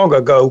too long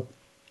ago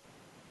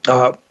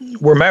got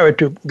married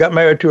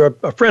to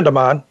a friend of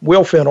mine,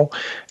 Will Fennell,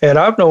 and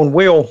I've known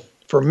Will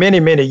for many,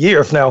 many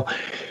years now.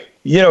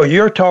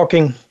 You're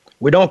talking,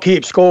 we don't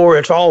keep score,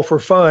 it's all for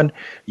fun.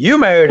 You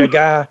married a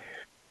guy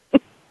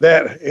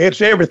that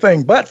it's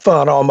everything but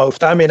fun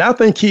almost. I mean, I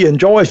think he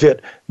enjoys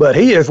it, but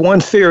he is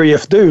one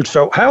serious dude.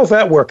 So how's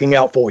that working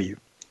out for you?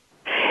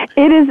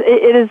 It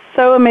is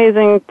so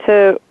amazing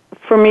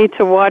for me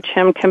to watch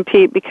him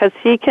compete because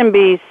he can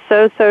be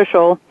so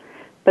social,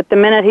 but the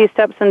minute he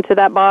steps into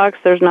that box,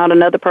 there's not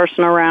another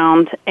person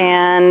around.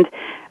 And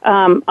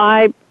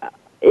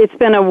it's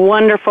been a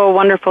wonderful,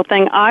 wonderful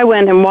thing. I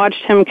went and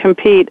watched him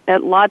compete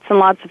at lots and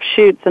lots of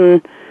shoots,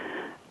 and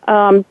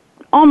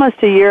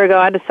almost a year ago,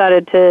 I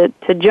decided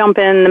to jump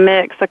in the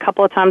mix a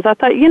couple of times. I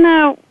thought,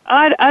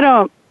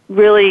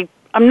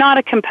 I'm not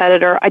a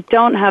competitor. I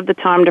don't have the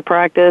time to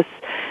practice.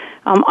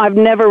 I've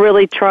never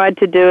really tried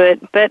to do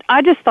it, but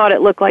I just thought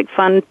it looked like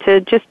fun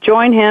to just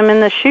join him in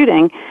the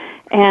shooting.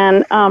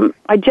 And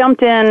I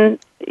jumped in,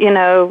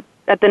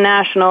 at the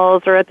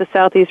Nationals or at the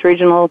Southeast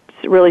Regional,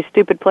 really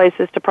stupid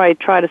places to probably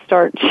try to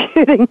start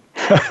shooting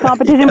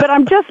competition. But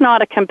I'm just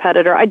not a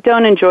competitor. I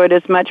don't enjoy it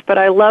as much, but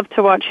I love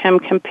to watch him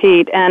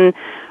compete. And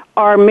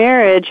our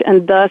marriage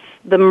and thus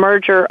the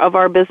merger of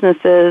our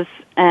businesses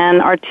and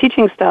our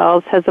teaching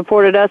styles has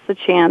afforded us a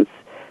chance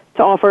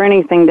to offer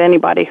anything to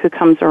anybody who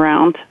comes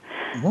around.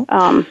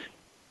 Mm-hmm.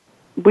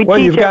 We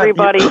teach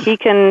everybody. He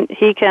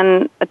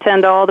can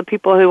attend all the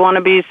people who want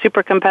to be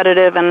super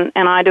competitive, and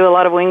I do a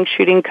lot of wing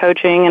shooting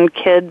coaching and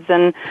kids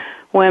and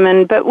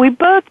women. But we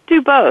both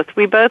do both.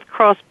 We both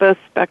cross both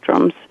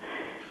spectrums.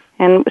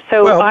 And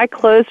so I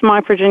closed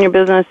my Virginia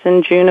business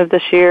in June of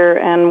this year,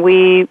 and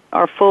we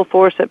are full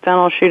force at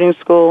Fennell Shootng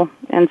School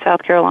in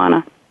South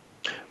Carolina.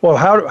 Well,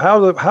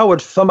 how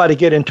would somebody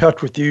get in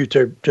touch with you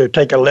to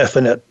take a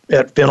lesson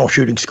at Fennell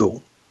Shooting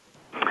School?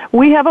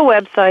 We have a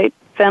website,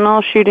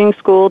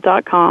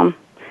 FennellShootingSchool.com,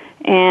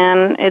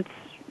 and it's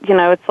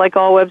like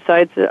all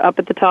websites. Up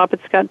at the top,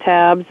 it's got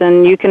tabs,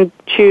 and you can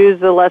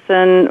choose a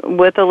lesson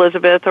with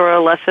Elizabeth or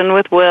a lesson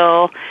with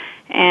Will,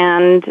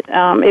 and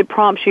it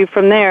prompts you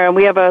from there. And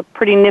we have a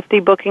pretty nifty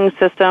booking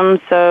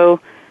system, so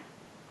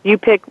you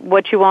pick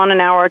what you want, an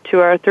hour, 2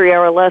 hour, 3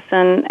 hour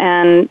lesson,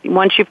 and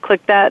once you've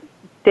clicked that,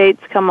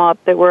 dates come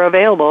up that we're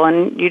available,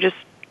 and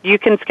you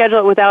can schedule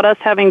it without us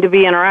having to be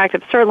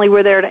interactive. Certainly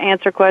we're there to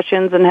answer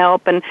questions and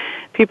help, and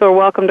people are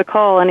welcome to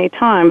call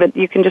anytime, but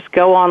you can just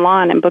go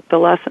online and book the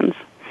lessons.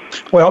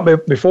 Well,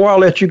 before I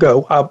let you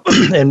go,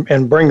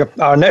 and bring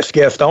our next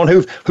guest on,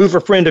 who's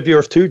a friend of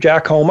yours too,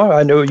 Jack Homa.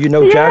 I know you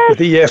know Jack with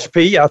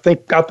ESP. I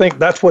think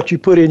that's what you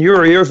put in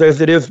your ears as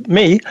it is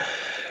me.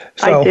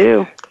 So, I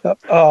do.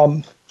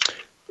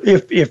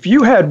 If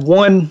you had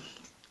one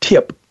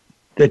tip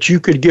that you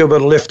could give a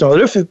listener,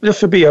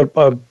 this would be a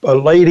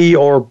lady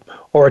or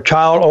a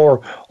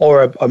child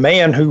or a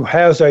man who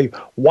has a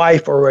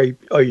wife or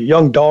a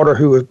young daughter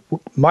who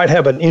might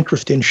have an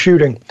interest in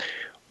shooting.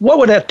 What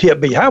would that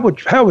tip be? How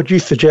would you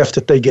suggest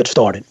that they get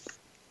started?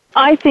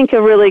 I think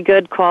a really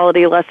good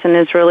quality lesson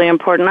is really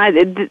important.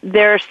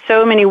 There are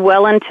so many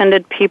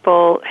well-intended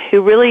people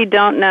who really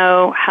don't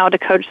know how to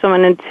coach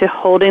someone into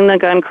holding the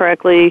gun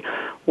correctly,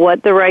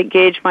 what the right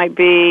gauge might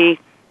be,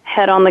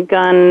 head on the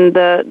gun,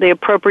 the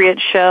appropriate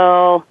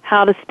shell,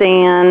 how to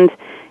stand,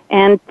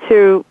 and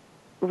to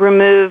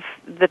remove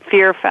the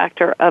fear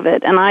factor of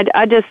it. And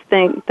I just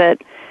think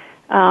that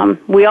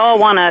we all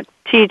want to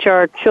teach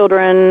our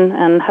children,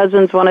 and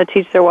husbands want to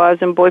teach their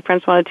wives, and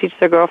boyfriends want to teach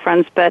their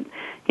girlfriends, but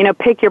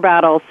pick your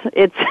battles.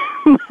 It's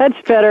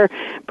much better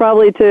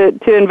probably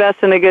to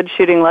invest in a good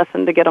shooting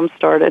lesson to get them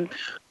started.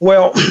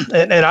 Well,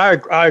 and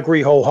I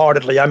agree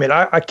wholeheartedly. I mean,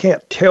 I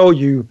can't tell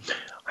you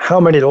how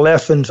many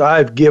lessons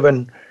I've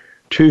given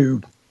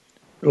to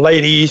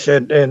ladies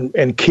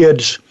and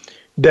kids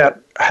that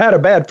had a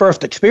bad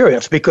first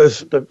experience because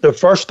the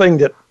first thing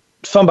that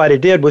somebody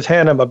did was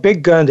hand them a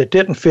big gun that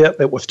didn't fit,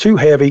 that was too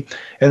heavy,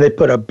 and they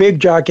put a big,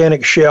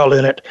 gigantic shell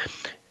in it.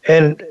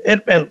 And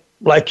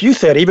like you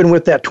said, even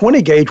with that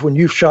 20 gauge when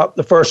you shot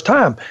the first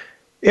time,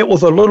 it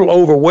was a little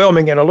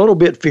overwhelming and a little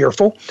bit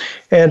fearful.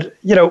 And,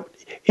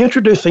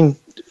 introducing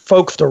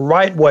folks the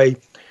right way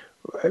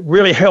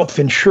really helps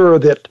ensure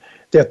that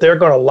they're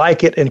going to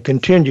like it and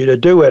continue to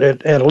do it.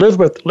 And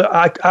Elizabeth,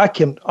 I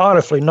can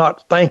honestly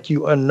not thank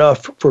you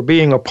enough for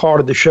being a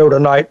part of the show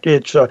tonight.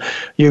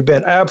 You've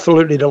been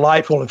absolutely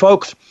delightful. And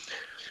folks,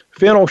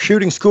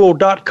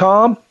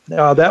 FennellShootingSchool.com,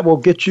 that will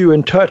get you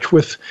in touch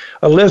with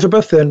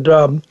Elizabeth,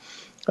 and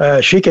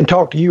she can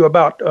talk to you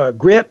about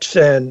grits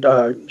and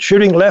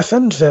shooting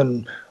lessons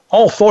and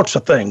all sorts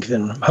of things,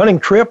 and hunting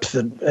trips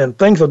and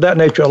things of that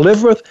nature.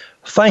 Elizabeth,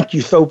 thank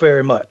you so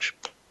very much.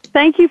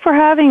 Thank you for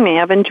having me.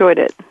 I've enjoyed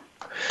it.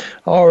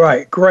 All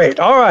right, great.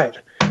 All right.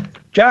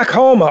 Jack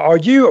Homa, are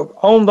you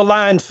on the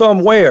line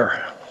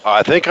somewhere?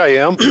 I think I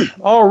am.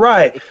 All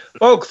right.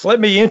 Folks, let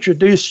me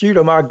introduce you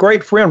to my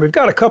great friend. We've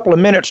got a couple of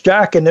minutes,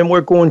 Jack, and then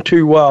we're going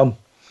to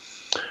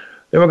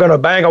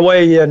bang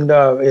away and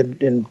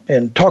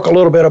talk a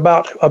little bit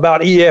about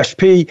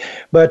ESP.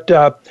 But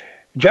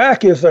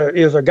Jack is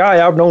a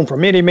guy I've known for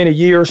many, many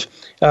years.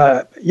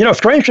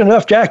 Strangely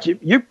enough, Jack,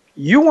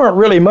 you weren't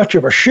really much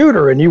of a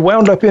shooter, and you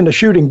wound up in the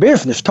shooting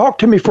business. Talk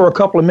to me for a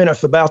couple of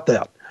minutes about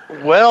that.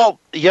 Well,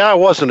 yeah, I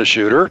wasn't a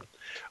shooter.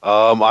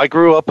 I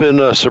grew up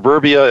in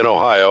suburbia in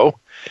Ohio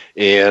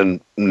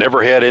and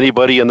never had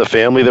anybody in the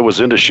family that was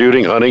into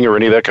shooting, hunting, or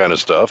any of that kind of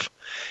stuff.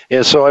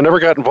 And so I never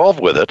got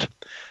involved with it.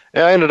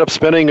 And I ended up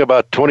spending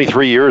about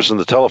 23 years in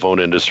the telephone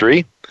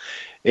industry.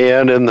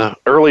 And in the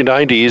early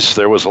 90s,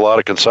 there was a lot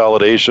of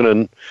consolidation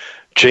and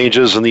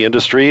changes in the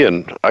industry.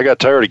 And I got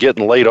tired of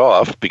getting laid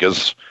off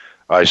because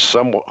I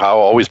somehow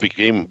always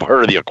became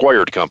part of the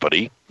acquired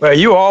company. Well,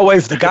 you were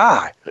always the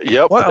guy.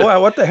 Yep.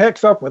 What the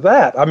heck's up with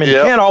that? I mean, You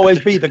can't always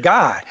be the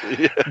guy.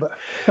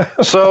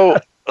 So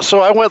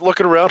I went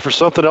looking around for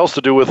something else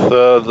to do with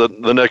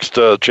the next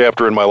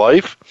chapter in my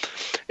life,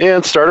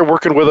 and started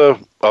working with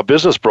a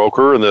business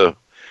broker in the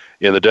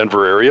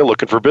Denver area,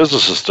 looking for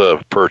businesses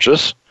to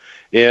purchase,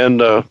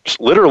 and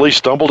literally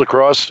stumbled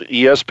across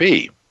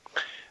ESP.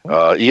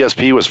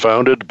 ESP was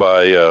founded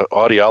by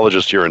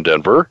audiologists here in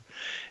Denver,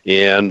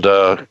 and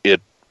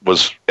it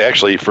was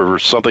actually for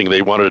something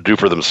they wanted to do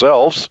for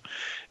themselves.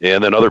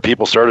 And then other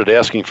people started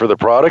asking for the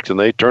product, and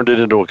they turned it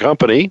into a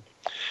company.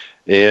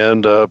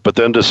 And but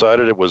then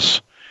decided it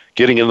was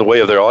getting in the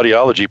way of their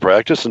audiology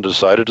practice and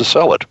decided to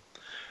sell it.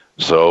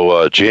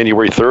 So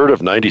January 3rd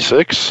of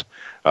 96,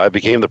 I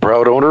became the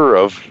proud owner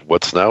of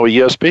what's now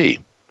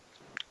ESP.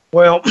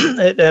 Well,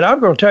 and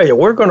I'm going to tell you,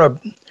 we're going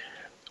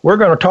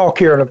to talk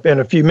here in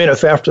a few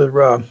minutes after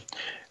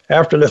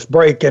this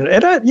break, and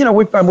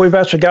we've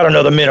actually got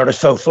another minute or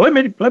so. So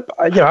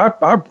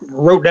I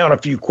wrote down a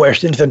few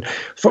questions, and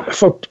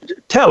so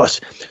tell us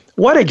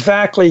what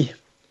exactly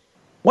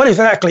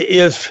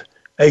is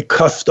a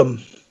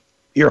custom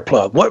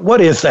earplug.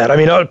 What is that? I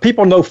mean,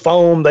 people know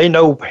foam, they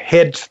know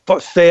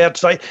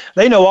headsets,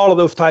 they know all of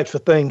those types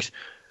of things.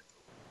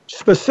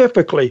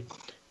 Specifically,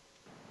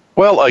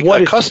 well,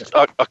 a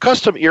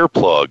custom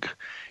earplug,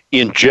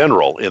 in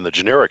general, in the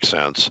generic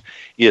sense,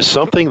 is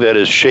something that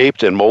is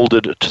shaped and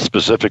molded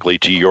specifically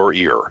to your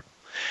ear.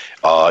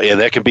 And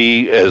that can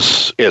be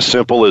as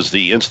simple as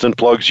the instant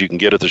plugs you can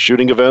get at the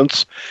shooting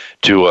events,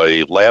 to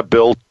a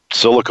lab-built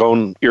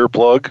silicone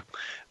earplug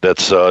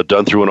that's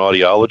done through an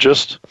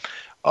audiologist.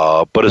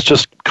 But it's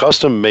just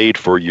custom made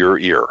for your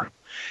ear.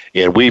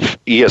 And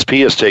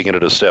ESP has taken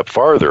it a step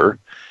farther,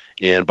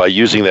 and by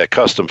using that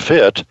custom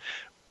fit,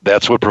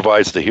 that's what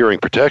provides the hearing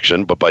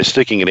protection. But by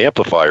sticking an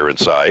amplifier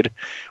inside,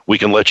 we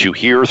can let you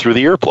hear through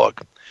the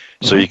earplug.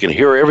 So you can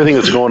hear everything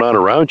that's going on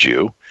around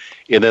you,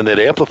 and then that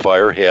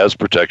amplifier has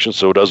protection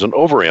so it doesn't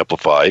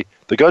over-amplify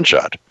the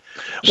gunshot.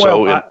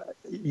 Well, and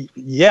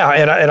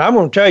I'm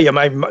going to tell you, and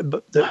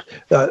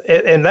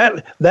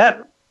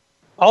that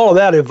all of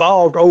that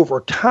evolved over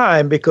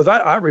time, because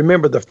I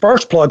remember the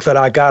first plugs that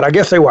I got, I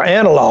guess they were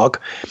analog,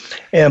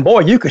 and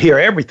boy, you could hear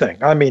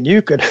everything. I mean,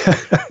 you could,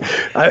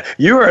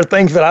 you heard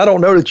things that I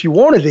don't know that you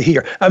wanted to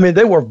hear. I mean,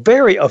 they were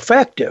very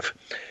effective,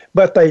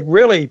 but they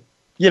really,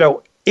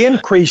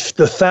 increased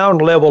the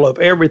sound level of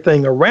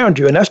everything around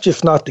you, and that's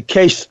just not the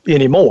case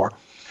anymore.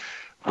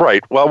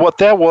 Right. Well, what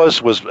that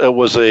was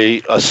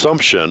a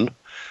assumption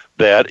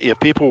that if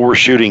people were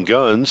shooting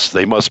guns,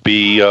 they must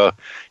be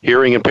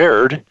hearing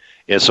impaired,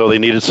 and so they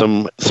needed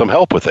some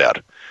help with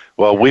that.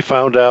 Well, we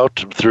found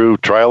out through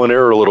trial and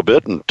error a little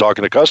bit and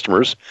talking to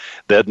customers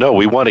that no,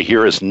 we want to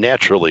hear as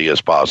naturally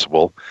as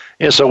possible,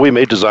 and so we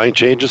made design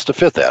changes to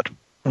fit that.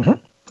 Mm-hmm.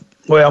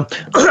 Well,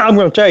 I'm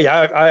going to tell you,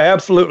 I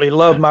absolutely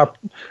love my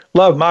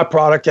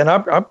product, and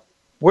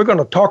we're going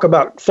to talk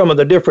about some of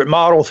the different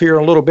models here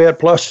in a little bit.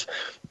 Plus,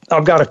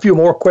 I've got a few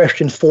more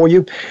questions for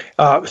you.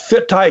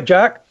 Sit tight,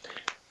 Jack.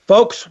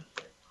 Folks,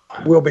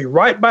 we'll be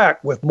right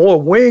back with more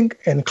Wing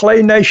and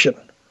Clay Nation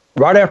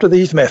right after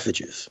these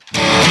messages.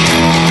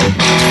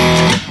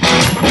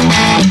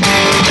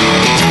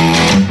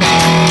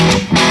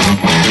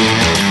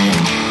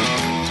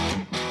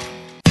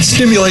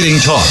 Stimulating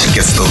talk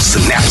gets those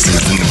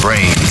synapses in the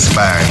brain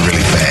firing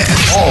really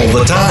fast. all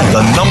the time.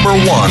 The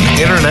 #1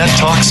 internet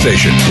talk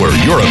station where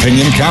your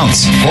opinion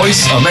counts.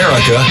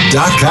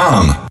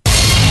 VoiceAmerica.com.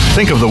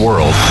 Think of the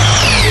world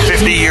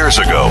 50 years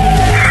ago.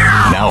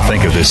 Now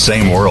think of this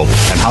same world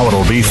and how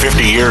it'll be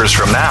 50 years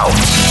from now.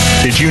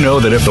 Did you know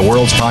that if the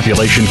world's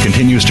population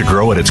continues to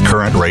grow at its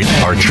current rate,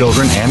 our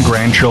children and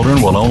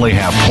grandchildren will only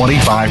have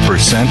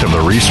 25% of the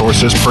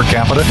resources per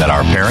capita that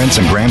our parents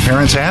and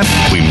grandparents had?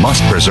 We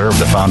must preserve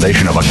the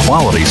foundation of a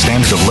quality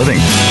standard of living.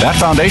 That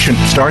foundation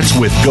starts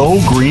with Go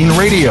Green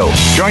Radio.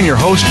 Join your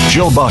host,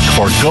 Jill Buck,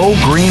 for Go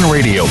Green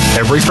Radio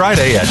every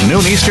Friday at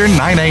noon Eastern,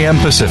 9 a.m.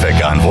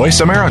 Pacific on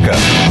Voice America.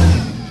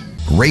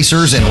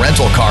 Racers and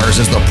Rental Cars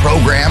is the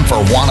program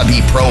for wannabe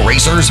pro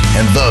racers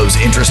and those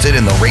interested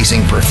in the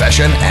racing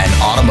profession and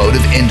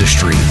automotive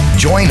industry.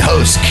 Join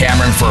hosts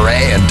Cameron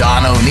Foray and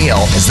Don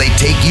O'Neill as they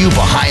take you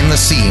behind the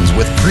scenes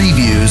with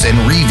previews and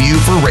review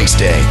for race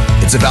day.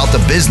 It's about the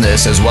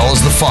business as well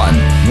as the fun.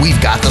 We've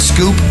got the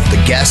scoop,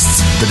 the guests,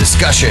 the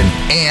discussion,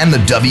 and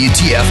the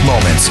WTF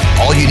moments.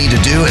 All you need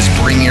to do is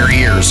bring your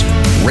ears.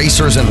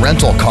 Racers and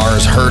Rental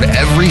Cars heard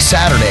every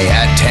Saturday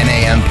at 10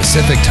 a.m.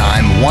 Pacific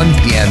Time, 1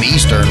 p.m.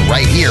 Eastern,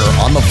 right here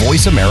on the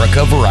Voice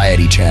America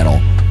Variety Channel.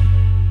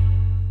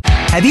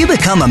 Have you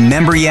become a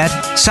member yet?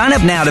 Sign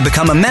up now to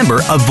become a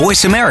member of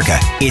Voice America.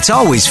 It's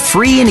always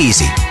free and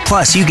easy.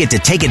 Plus, you get to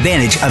take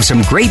advantage of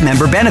some great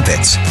member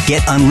benefits.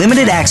 Get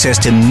unlimited access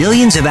to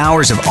millions of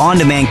hours of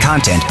on-demand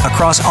content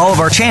across all of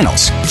our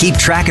channels. Keep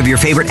track of your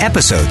favorite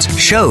episodes,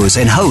 shows,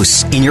 and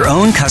hosts in your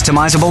own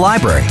customizable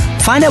library.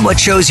 Find out what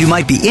shows you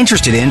might be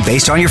interested in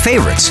based on your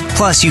favorites.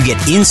 Plus, you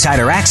get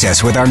insider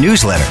access with our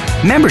newsletter.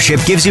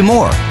 Membership gives you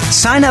more.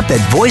 Sign up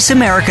at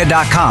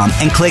voiceamerica.com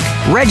and click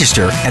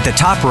register at the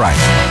top right.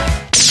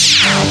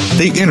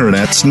 The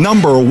Internet's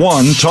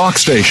 #1 talk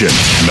station.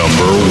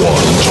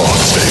 #1 talk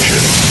station.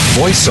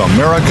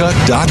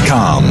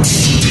 VoiceAmerica.com.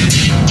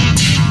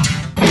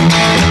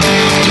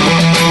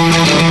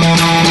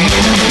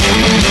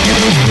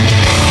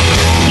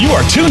 You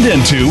are tuned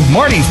into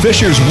Marty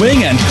Fisher's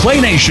Wing and Clay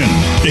Nation.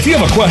 If you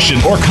have a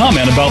question or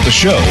comment about the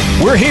show,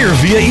 we're here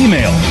via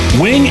email,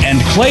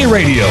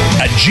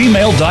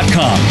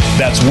 wingandclayradio@gmail.com.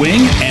 That's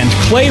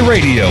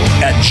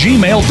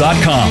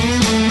wingandclayradio@gmail.com.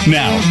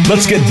 Now,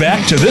 let's get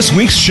back to this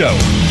week's show.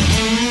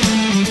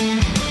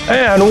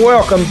 And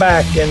welcome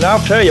back. And I'll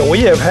tell you,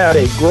 we have had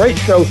a great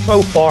show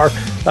so far.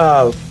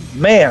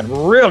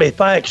 Really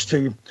thanks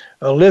to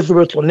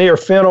Elizabeth Lanier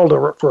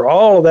Fennell for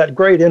all of that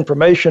great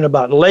information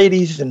about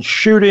ladies and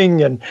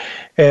shooting and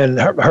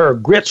her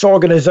G.R.I.T.S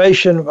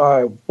organization.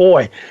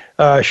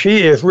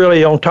 She is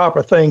really on top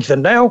of things.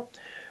 And now,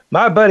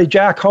 my buddy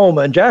Jack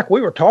Homa. And Jack,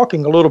 we were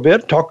talking a little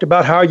bit, talked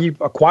about how you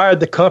acquired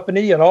the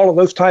company and all of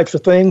those types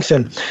of things,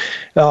 and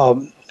a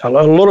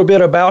little bit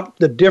about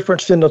the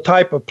difference in the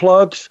type of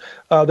plugs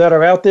that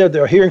are out there,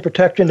 the hearing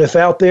protection that's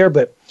out there.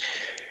 But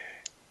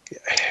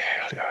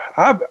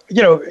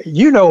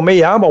you know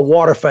me, I'm a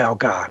waterfowl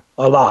guy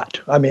a lot.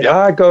 I mean,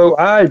 Yep.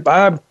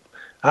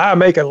 I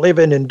make a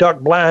living in duck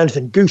blinds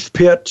and goose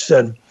pits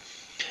and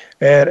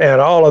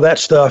all of that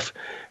stuff.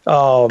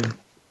 Tell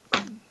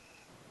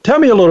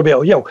me a little bit,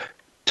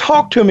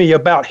 talk to me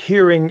about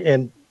hearing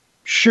and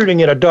shooting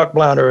in a duck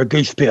blind or a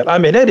goose pit. I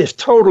mean, it is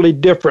totally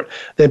different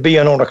than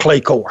being on a clay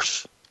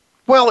course.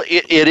 Well,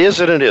 it is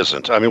and it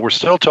isn't. I mean, we're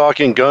still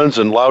talking guns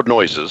and loud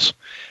noises.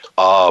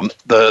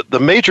 The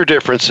major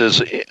difference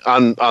is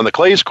on the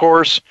clays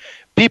course,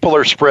 people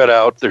are spread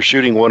out. They're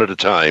shooting one at a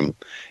time,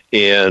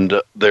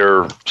 and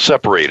they're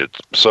separated.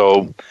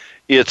 So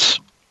it's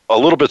a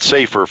little bit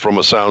safer from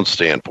a sound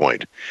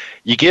standpoint.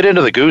 You get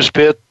into the goose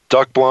pit,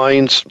 duck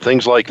blinds,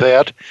 things like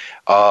that.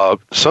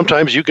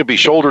 Sometimes you could be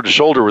shoulder to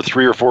shoulder with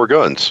 3 or 4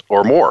 guns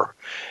or more.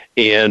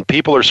 And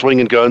people are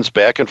swinging guns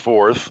back and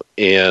forth,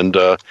 and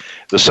the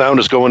sound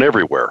is going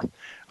everywhere.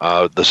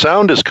 The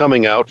sound is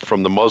coming out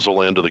from the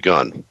muzzle end of the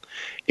gun.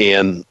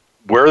 And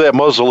where that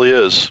muzzle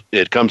is,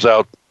 it comes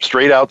out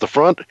straight out the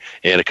front,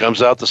 and it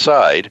comes out the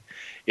side.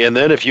 And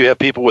then if you have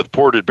people with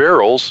ported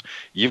barrels,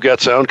 you've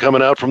got sound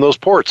coming out from those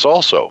ports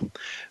also.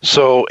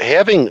 So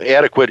having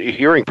adequate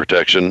hearing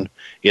protection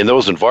in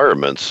those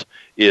environments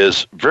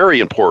is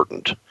very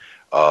important.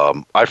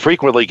 I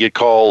frequently get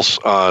calls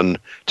on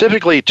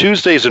typically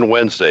Tuesdays and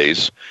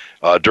Wednesdays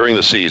during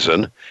the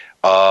season.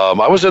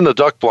 I was in the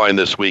duck blind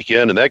this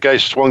weekend, and that guy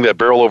swung that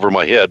barrel over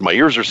my head. My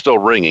ears are still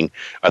ringing.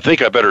 I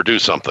think I better do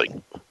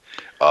something.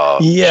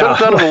 Should have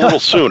done it a little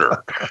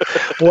sooner.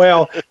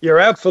 Well, you're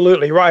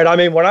absolutely right. I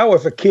mean, when I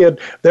was a kid,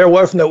 there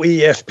was no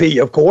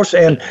ESP, of course.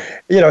 And,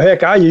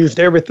 heck, I used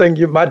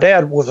everything. My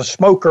dad was a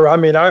smoker. I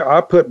mean, I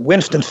put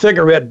Winston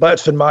cigarette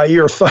butts in my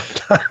ear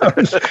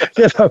sometimes.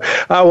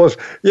 I was,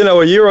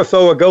 a year or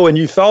so ago, and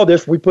you saw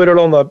this, we put it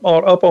up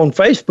on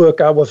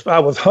Facebook.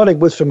 I was hunting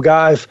with some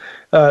guys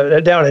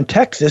down in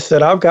Texas,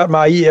 and I've got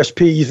my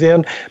ESPs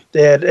in,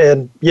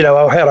 and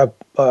I had a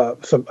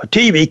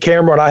TV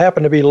camera, and I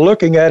happened to be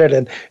looking at it,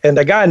 and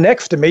the guy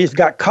next to me has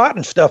got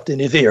cotton stuffed in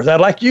his ears. Now,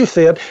 like you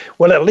said,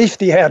 well, at least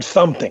he had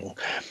something,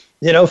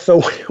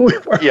 so we were,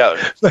 but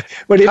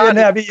he didn't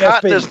have ESP.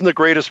 Cotton isn't the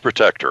greatest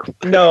protector.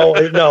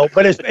 No,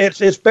 but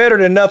it's better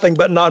than nothing,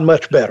 but not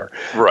much better.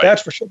 Right.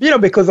 That's for sure.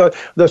 Because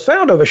the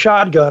sound of a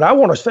shotgun, I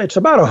want to say it's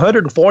about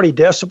 140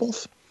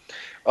 decibels.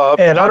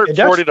 And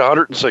 140 to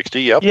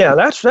 160, yep. Yeah,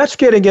 that's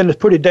getting into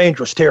pretty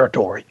dangerous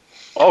territory.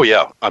 Oh,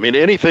 yeah. I mean,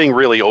 anything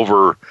really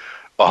over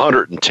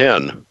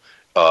 110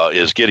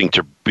 is getting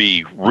to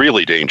be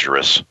really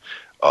dangerous.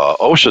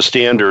 OSHA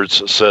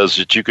standards says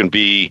that you can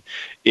be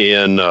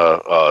in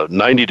 90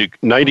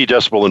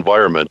 decibel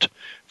environment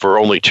for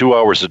only 2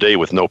 hours a day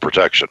with no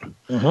protection.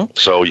 Mm-hmm.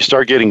 So you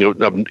start getting,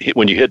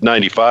 when you hit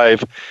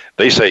 95,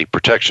 they say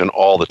protection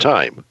all the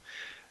time.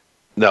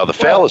 Now, the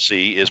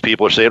fallacy is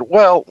people are saying,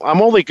 well,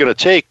 I'm only going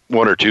to take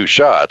 1 or 2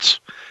 shots.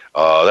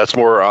 That's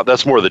more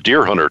the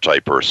deer hunter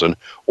type person.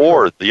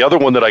 Or the other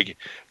one that I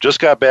just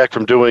got back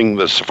from doing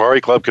the Safari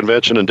Club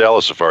convention in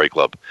Dallas Safari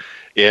Club.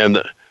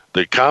 And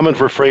the common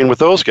refrain with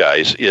those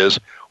guys is,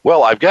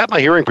 well, I've got my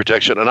hearing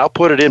protection and I'll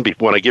put it in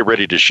when I get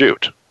ready to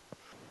shoot.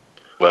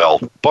 Well,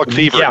 buck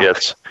fever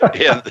hits,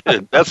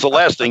 and that's the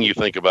last thing you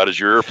think about is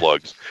your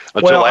earplugs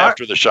until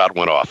after the shot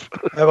went off.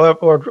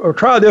 or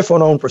try this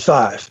one on for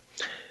size.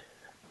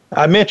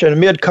 I mentioned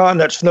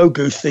mid-continent snow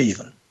goose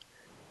season.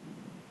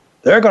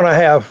 They're going to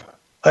have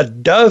a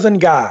dozen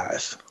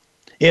guys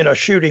in a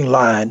shooting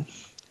line,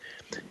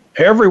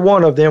 every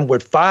one of them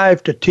with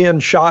 5 to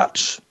 10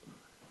 shots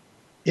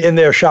in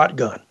their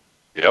shotgun.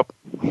 Yep.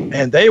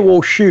 And they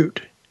will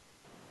shoot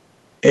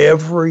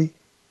every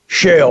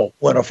shell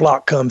when a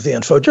flock comes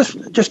in. So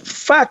just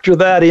factor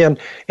that in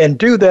and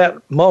do that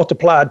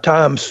multiplied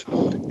times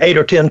 8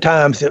 or 10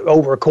 times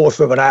over a course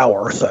of an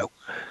hour or so.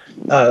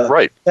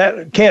 Right.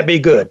 That can't be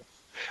good.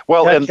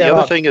 Well, and the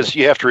other thing is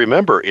you have to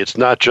remember, it's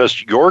not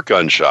just your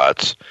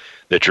gunshots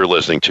that you're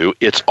listening to.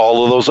 It's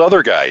all of those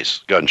other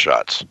guys'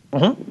 gunshots.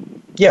 Mm-hmm.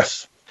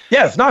 Yes.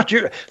 Yeah, it's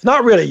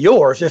not really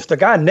yours. It's the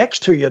guy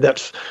next to you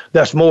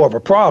that's more of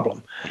a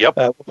problem.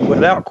 Yep.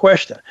 Without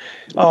question.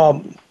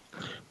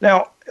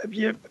 Now,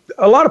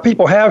 a lot of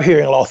people have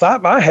hearing loss.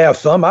 I have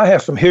some. I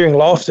have some hearing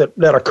loss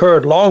that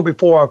occurred long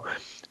before,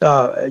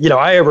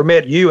 I ever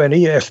met you and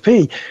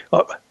ESP.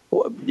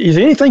 Is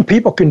there anything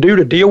people can do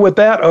to deal with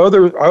that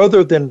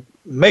other than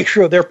make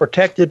sure they're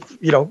protected,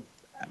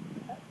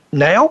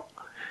 now?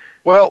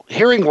 Well,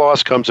 hearing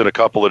loss comes in a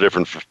couple of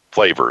different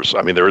flavors.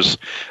 I mean, there's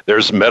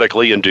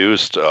medically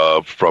induced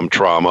from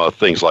trauma,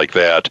 things like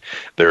that.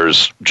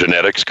 There's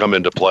genetics come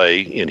into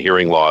play in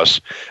hearing loss.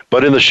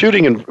 But in the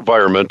shooting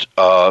environment,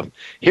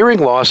 hearing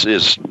loss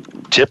is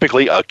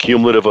typically a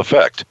cumulative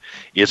effect.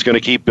 It's going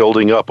to keep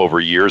building up over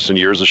years and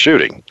years of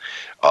shooting.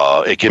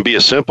 It can be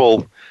as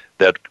simple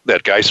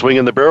that guy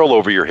swinging the barrel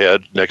over your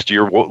head next to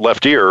your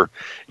left ear,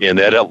 and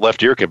that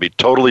left ear can be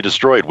totally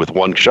destroyed with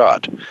one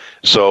shot.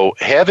 So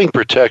having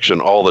protection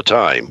all the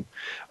time,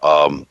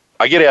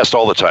 I get asked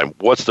all the time,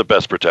 what's the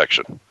best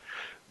protection?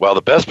 Well,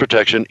 the best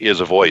protection is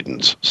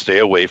avoidance. Stay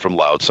away from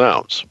loud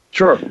sounds.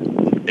 Sure.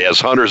 as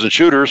hunters and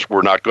shooters,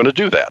 we're not going to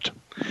do that.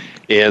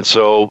 And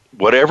so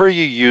whatever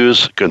you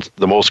use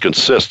the most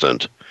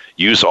consistent,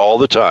 use all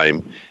the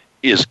time,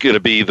 is going to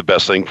be the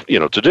best thing,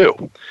 to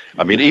do.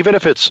 I mean, even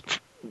if it's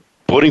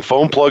putting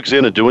foam plugs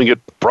in and doing it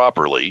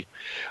properly,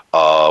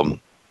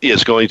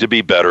 is going to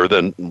be better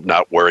than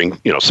not wearing,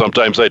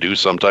 sometimes I do,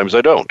 sometimes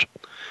I don't.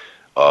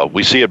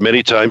 We see it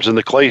many times in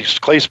the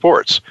clay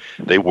sports.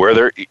 They wear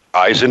their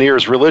eyes and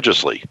ears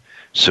religiously.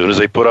 As soon as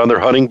they put on their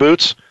hunting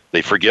boots,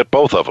 they forget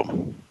both of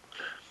them.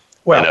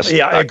 Well, and that's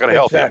not going to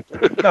help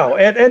you. No,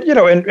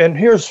 and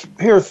here's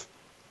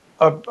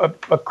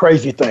a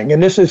crazy thing,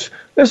 and this is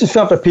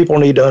something people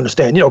need to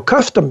understand.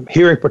 Custom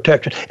hearing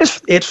protection.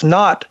 It's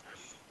not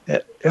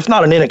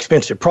an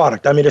inexpensive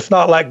product. I mean, it's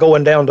not like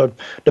going down to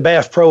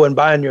Bass Pro and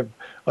buying you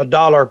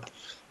 $1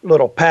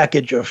 little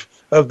package of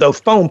those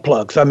foam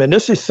plugs. I mean,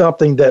 this is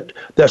something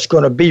that's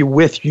going to be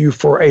with you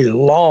for a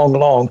long,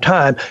 long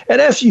time. And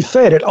as you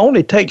said, it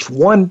only takes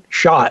one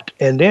shot,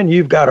 and then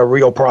you've got a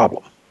real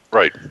problem.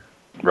 Right.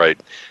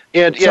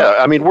 And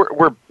I mean,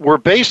 we're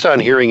based on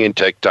hearing aid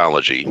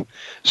technology,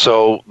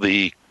 so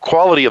the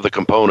quality of the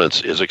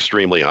components is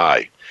extremely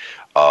high.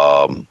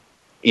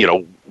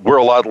 We're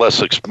a lot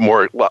less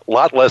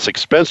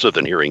expensive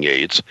than hearing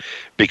aids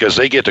because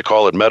they get to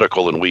call it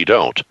medical and we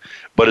don't.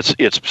 But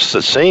it's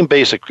the same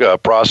basic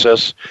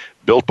process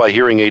built by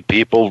hearing aid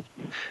people.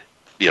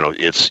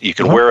 You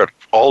can wear it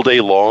all day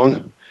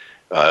long.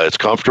 It's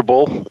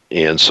comfortable,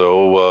 and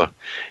so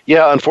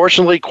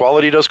unfortunately,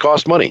 quality does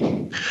cost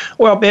money.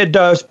 Well, it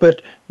does,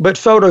 but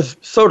so does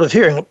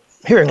hearing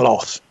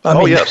loss. I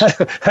mean, yes.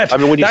 I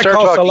mean, when you that start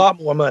costs talking, a lot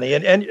more money,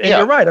 and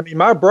you're right. I mean,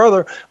 my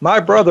brother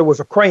was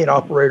a crane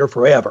operator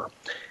forever.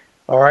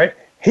 All right,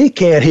 he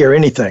can't hear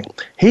anything.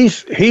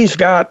 He's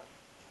got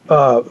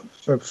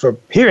some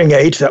hearing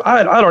aids that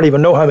I don't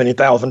even know how many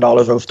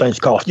 $1,000 those things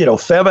cost.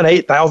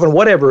 $7,000, $8,000,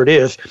 whatever it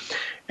is,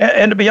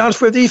 and to be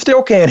honest with you, he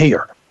still can't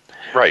hear.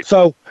 Right.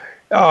 So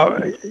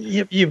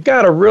you've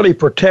got to really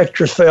protect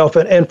yourself.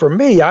 And for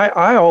me,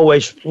 I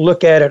always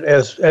look at it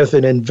as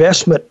an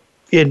investment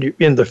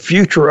in the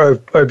future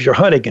of your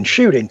hunting and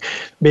shooting,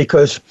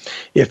 because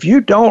if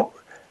you don't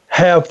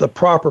have the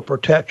proper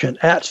protection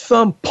at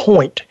some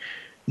point,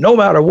 no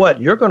matter what,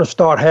 you're going to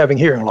start having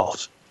hearing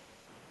loss.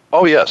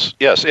 Oh, yes.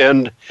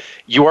 And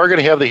you are going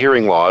to have the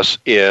hearing loss.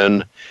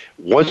 And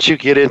once you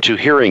get into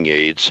hearing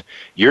aids,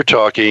 you're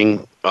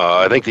talking,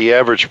 I think the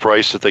average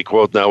price that they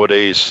quote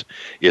nowadays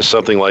is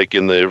something like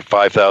in the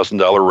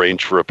 $5,000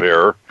 range for a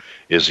pair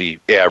is the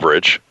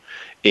average.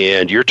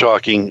 And you're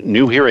talking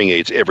new hearing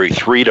aids every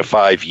 3 to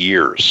 5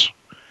 years.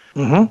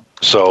 Mm-hmm.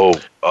 So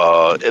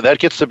that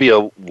gets to be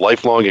a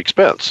lifelong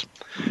expense.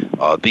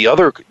 The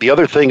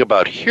other thing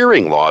about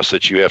hearing loss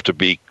that you have to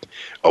be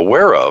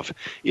aware of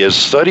is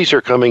studies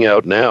are coming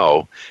out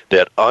now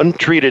that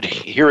untreated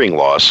hearing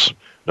loss,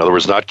 in other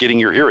words, not getting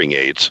your hearing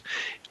aids,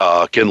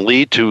 can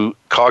lead to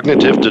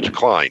cognitive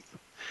decline,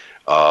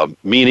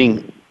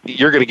 meaning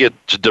you're going to get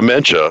to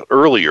dementia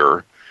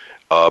earlier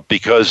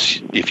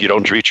because if you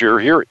don't treat your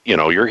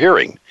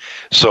hearing.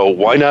 So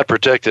why not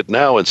protect it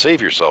now and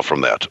save yourself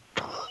from that?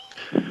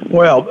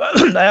 Well,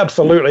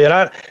 absolutely,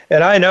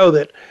 and I know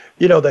that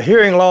the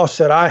hearing loss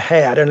that I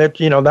had, and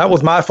that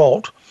was my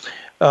fault.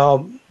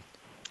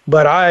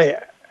 But I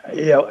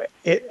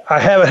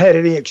haven't had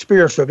any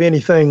experience of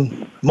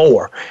anything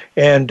more,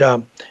 and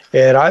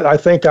I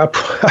think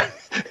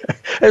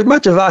as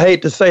much as I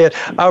hate to say it,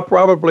 I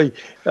probably,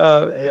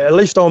 at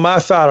least on my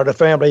side of the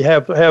family,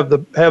 have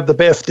the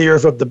best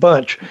ears of the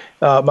bunch.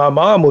 My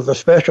mom was a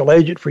special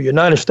agent for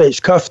United States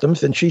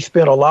Customs, and she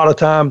spent a lot of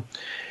time,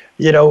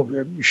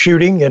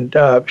 shooting, and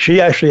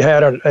she actually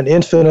had an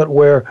incident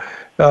where,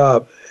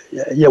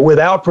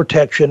 without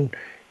protection.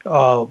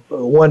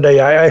 One day,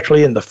 I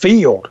actually in the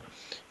field,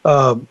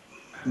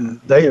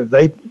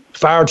 they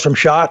fired some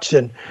shots,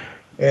 and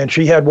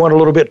she had one a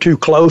little bit too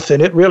close,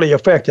 and it really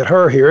affected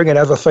her hearing. And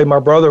as I say, my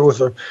brother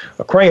was a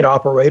crane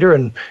operator,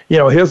 and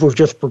his was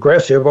just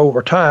progressive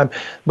over time.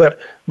 But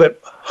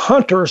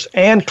hunters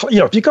and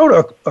if you go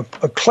to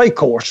a clay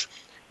course,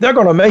 they're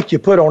going to make you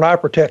put on eye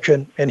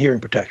protection and hearing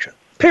protection.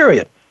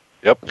 Period.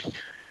 Yep.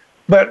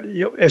 But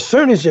as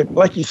soon as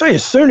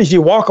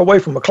you walk away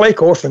from a clay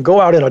course and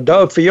go out in a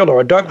dove field or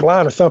a duck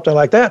blind or something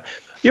like that,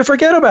 you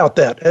forget about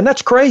that, and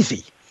that's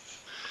crazy.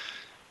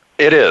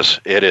 It is.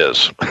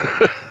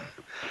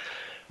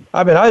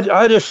 I mean,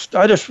 I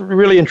just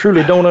really and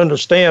truly don't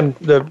understand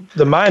the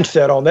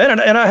mindset on that,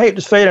 and I hate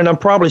to say it, and I'm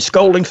probably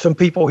scolding some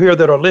people here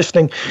that are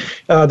listening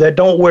that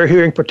don't wear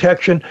hearing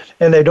protection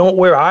and they don't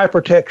wear eye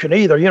protection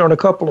either. In a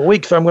couple of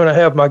weeks, I'm going to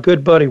have my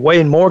good buddy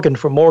Wayne Morgan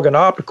from Morgan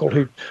Optical,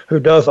 who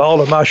does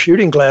all of my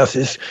shooting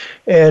glasses,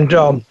 and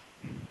I'm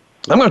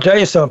going to tell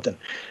you something.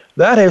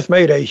 That has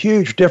made a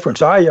huge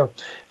difference. I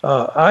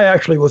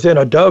actually was in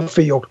a dove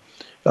field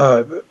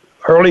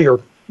earlier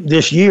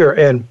this year,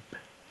 and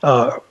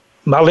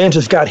my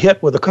lenses got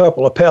hit with a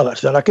couple of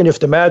pellets, and I can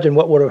just imagine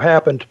what would have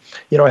happened,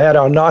 had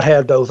I not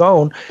had those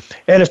on.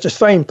 And it's the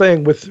same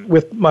thing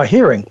with my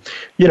hearing.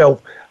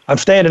 I'm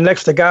standing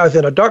next to guys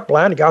in a duck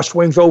blind. The guy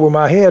swings over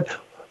my head.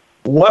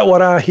 what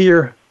would I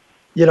hear,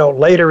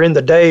 later in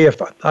the day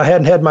if I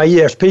hadn't had my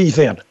ESPs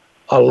in?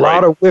 A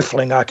lot of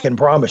whistling, I can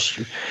promise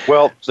you.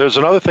 Well, there's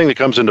another thing that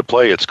comes into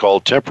play. It's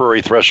called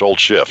temporary threshold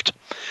shift.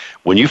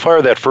 When you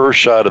fire that first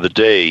shot of the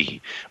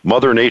day,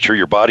 Mother Nature,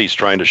 your body's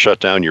trying to shut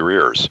down your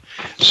ears.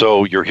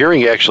 So your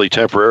hearing actually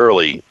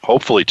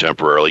hopefully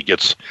temporarily,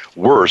 gets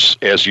worse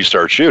as you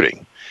start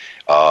shooting.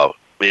 On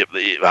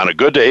a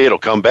good day, it'll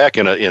come back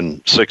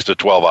in 6 to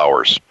 12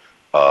 hours.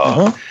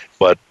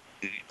 But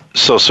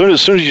so as soon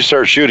as you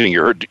start shooting,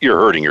 you're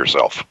hurting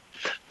yourself.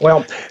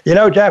 Well,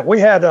 Jack, we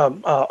had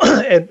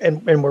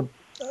and we're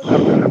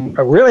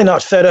really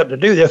not set up to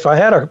do this. I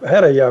had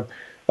a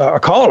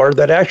caller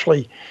that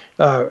actually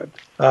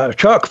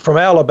Chuck from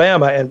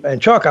Alabama,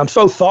 and Chuck, I'm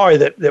so sorry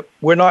that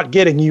we're not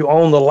getting you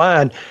on the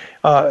line,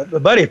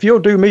 buddy. If you'll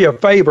do me a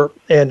favor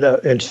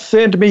and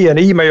send me an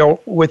email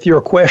with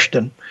your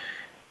question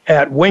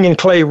at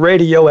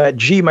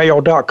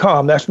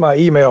wingandclayradio@gmail.com. That's my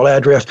email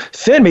address.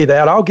 Send me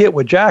that. I'll get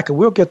with Jack, and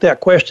we'll get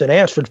that question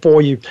answered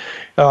for you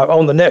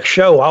on the next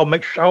show. I'll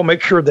make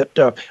sure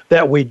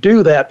that we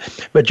do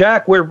that. But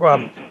Jack, we're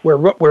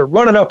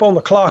running up on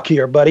the clock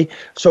here, buddy.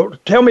 So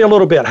tell me a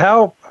little bit.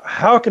 How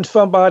can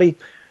somebody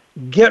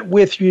get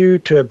with you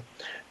to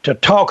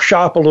talk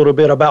shop a little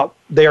bit about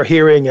their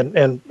hearing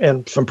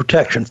and some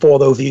protection for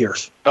those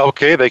ears?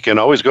 Okay, they can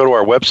always go to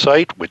our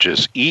website, which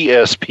is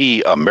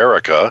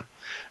espamerica.com,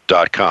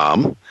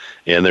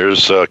 and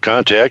there's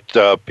contact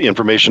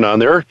information on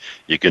there.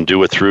 You can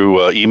do it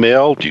through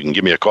email. You can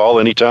give me a call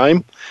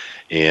anytime,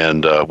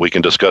 and we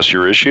can discuss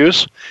your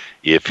issues.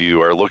 If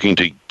you are looking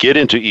to get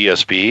into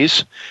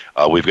ESPs,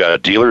 we've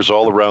got dealers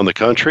all around the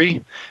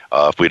country.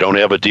 If we don't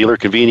have a dealer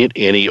convenient,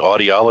 any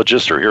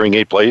audiologist or hearing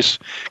aid place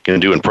can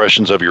do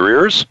impressions of your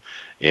ears,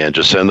 and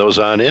just send those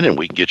on in, and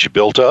we can get you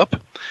built up.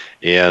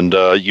 And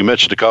you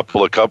mentioned a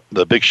couple of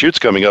the big shoots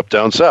coming up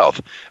down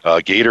south,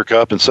 Gator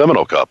Cup and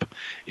Seminole Cup.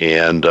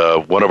 And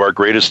one of our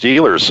greatest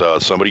dealers,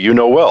 somebody you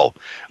know well,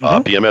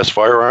 BMS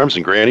Firearms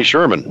and Granny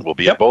Sherman, will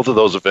be at both of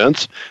those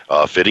events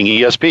fitting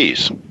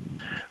ESPs.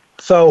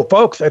 So,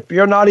 folks, if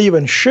you're not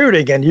even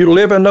shooting and you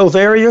live in those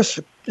areas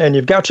and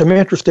you've got some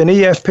interest in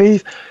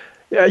ESPs,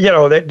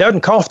 it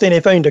doesn't cost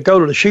anything to go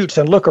to the shoots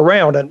and look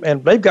around,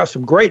 and they've got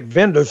some great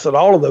vendors at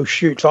all of those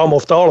shoots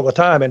almost all of the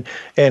time,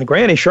 and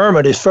Granny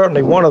Sherman is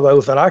certainly one of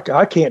those, and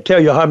I can't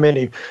tell you how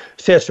many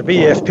sets of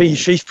ESPs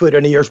she's put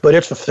in ears, but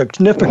it's a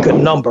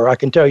significant number, I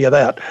can tell you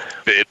that.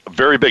 A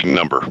very big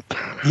number.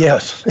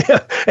 Yes,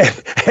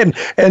 and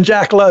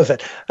Jack loves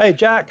it. Hey,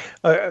 Jack,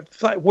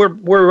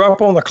 we're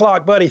up on the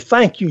clock, buddy.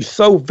 Thank you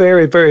so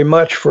very, very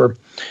much for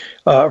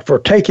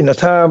taking the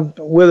time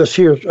with us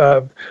here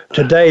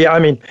today. I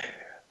mean,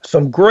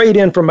 some great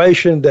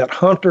information that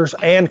hunters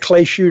and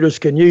clay shooters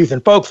can use.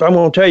 And folks, I'm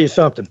going to tell you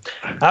something.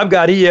 I've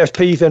got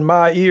ESPs in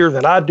my ears,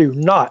 and I do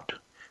not,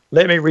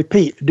 let me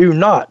repeat, do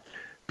not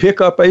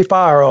pick up a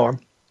firearm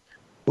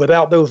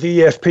without those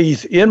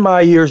ESPs in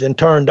my ears and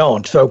turned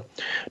on. So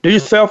do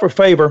yourself a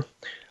favor,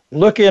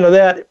 look into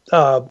that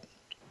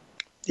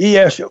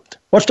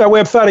What's our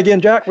website again,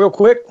 Jack, real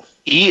quick?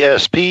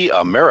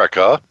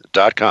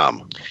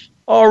 espamerica.com.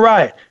 All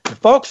right.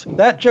 Folks,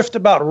 that just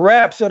about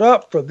wraps it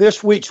up for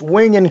this week's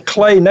Wing and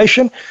Clay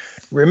Nation.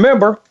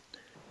 Remember,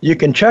 you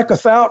can check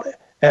us out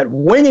at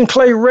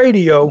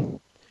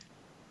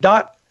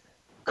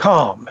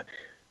wingandclayradio.com.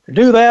 To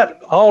do that,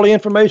 all the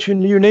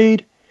information you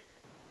need.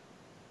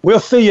 We'll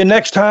see you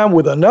next time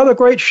with another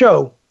great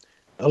show.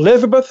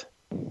 Elizabeth,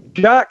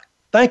 Jack,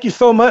 thank you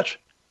so much.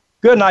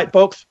 Good night,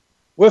 folks.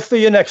 We'll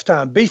see you next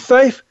time. Be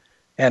safe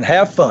and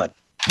have fun.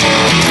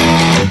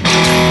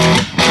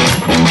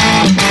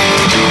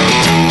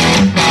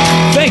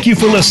 Thank you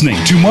for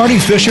listening to Marty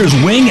Fisher's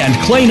Wing and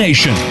Clay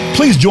Nation.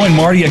 Please join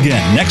Marty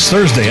again next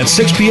Thursday at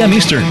 6 p.m.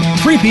 Eastern,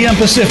 3 p.m.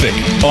 Pacific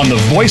on the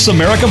Voice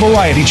America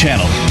Variety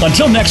Channel.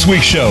 Until next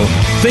week's show,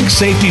 think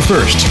safety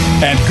first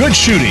and good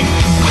shooting.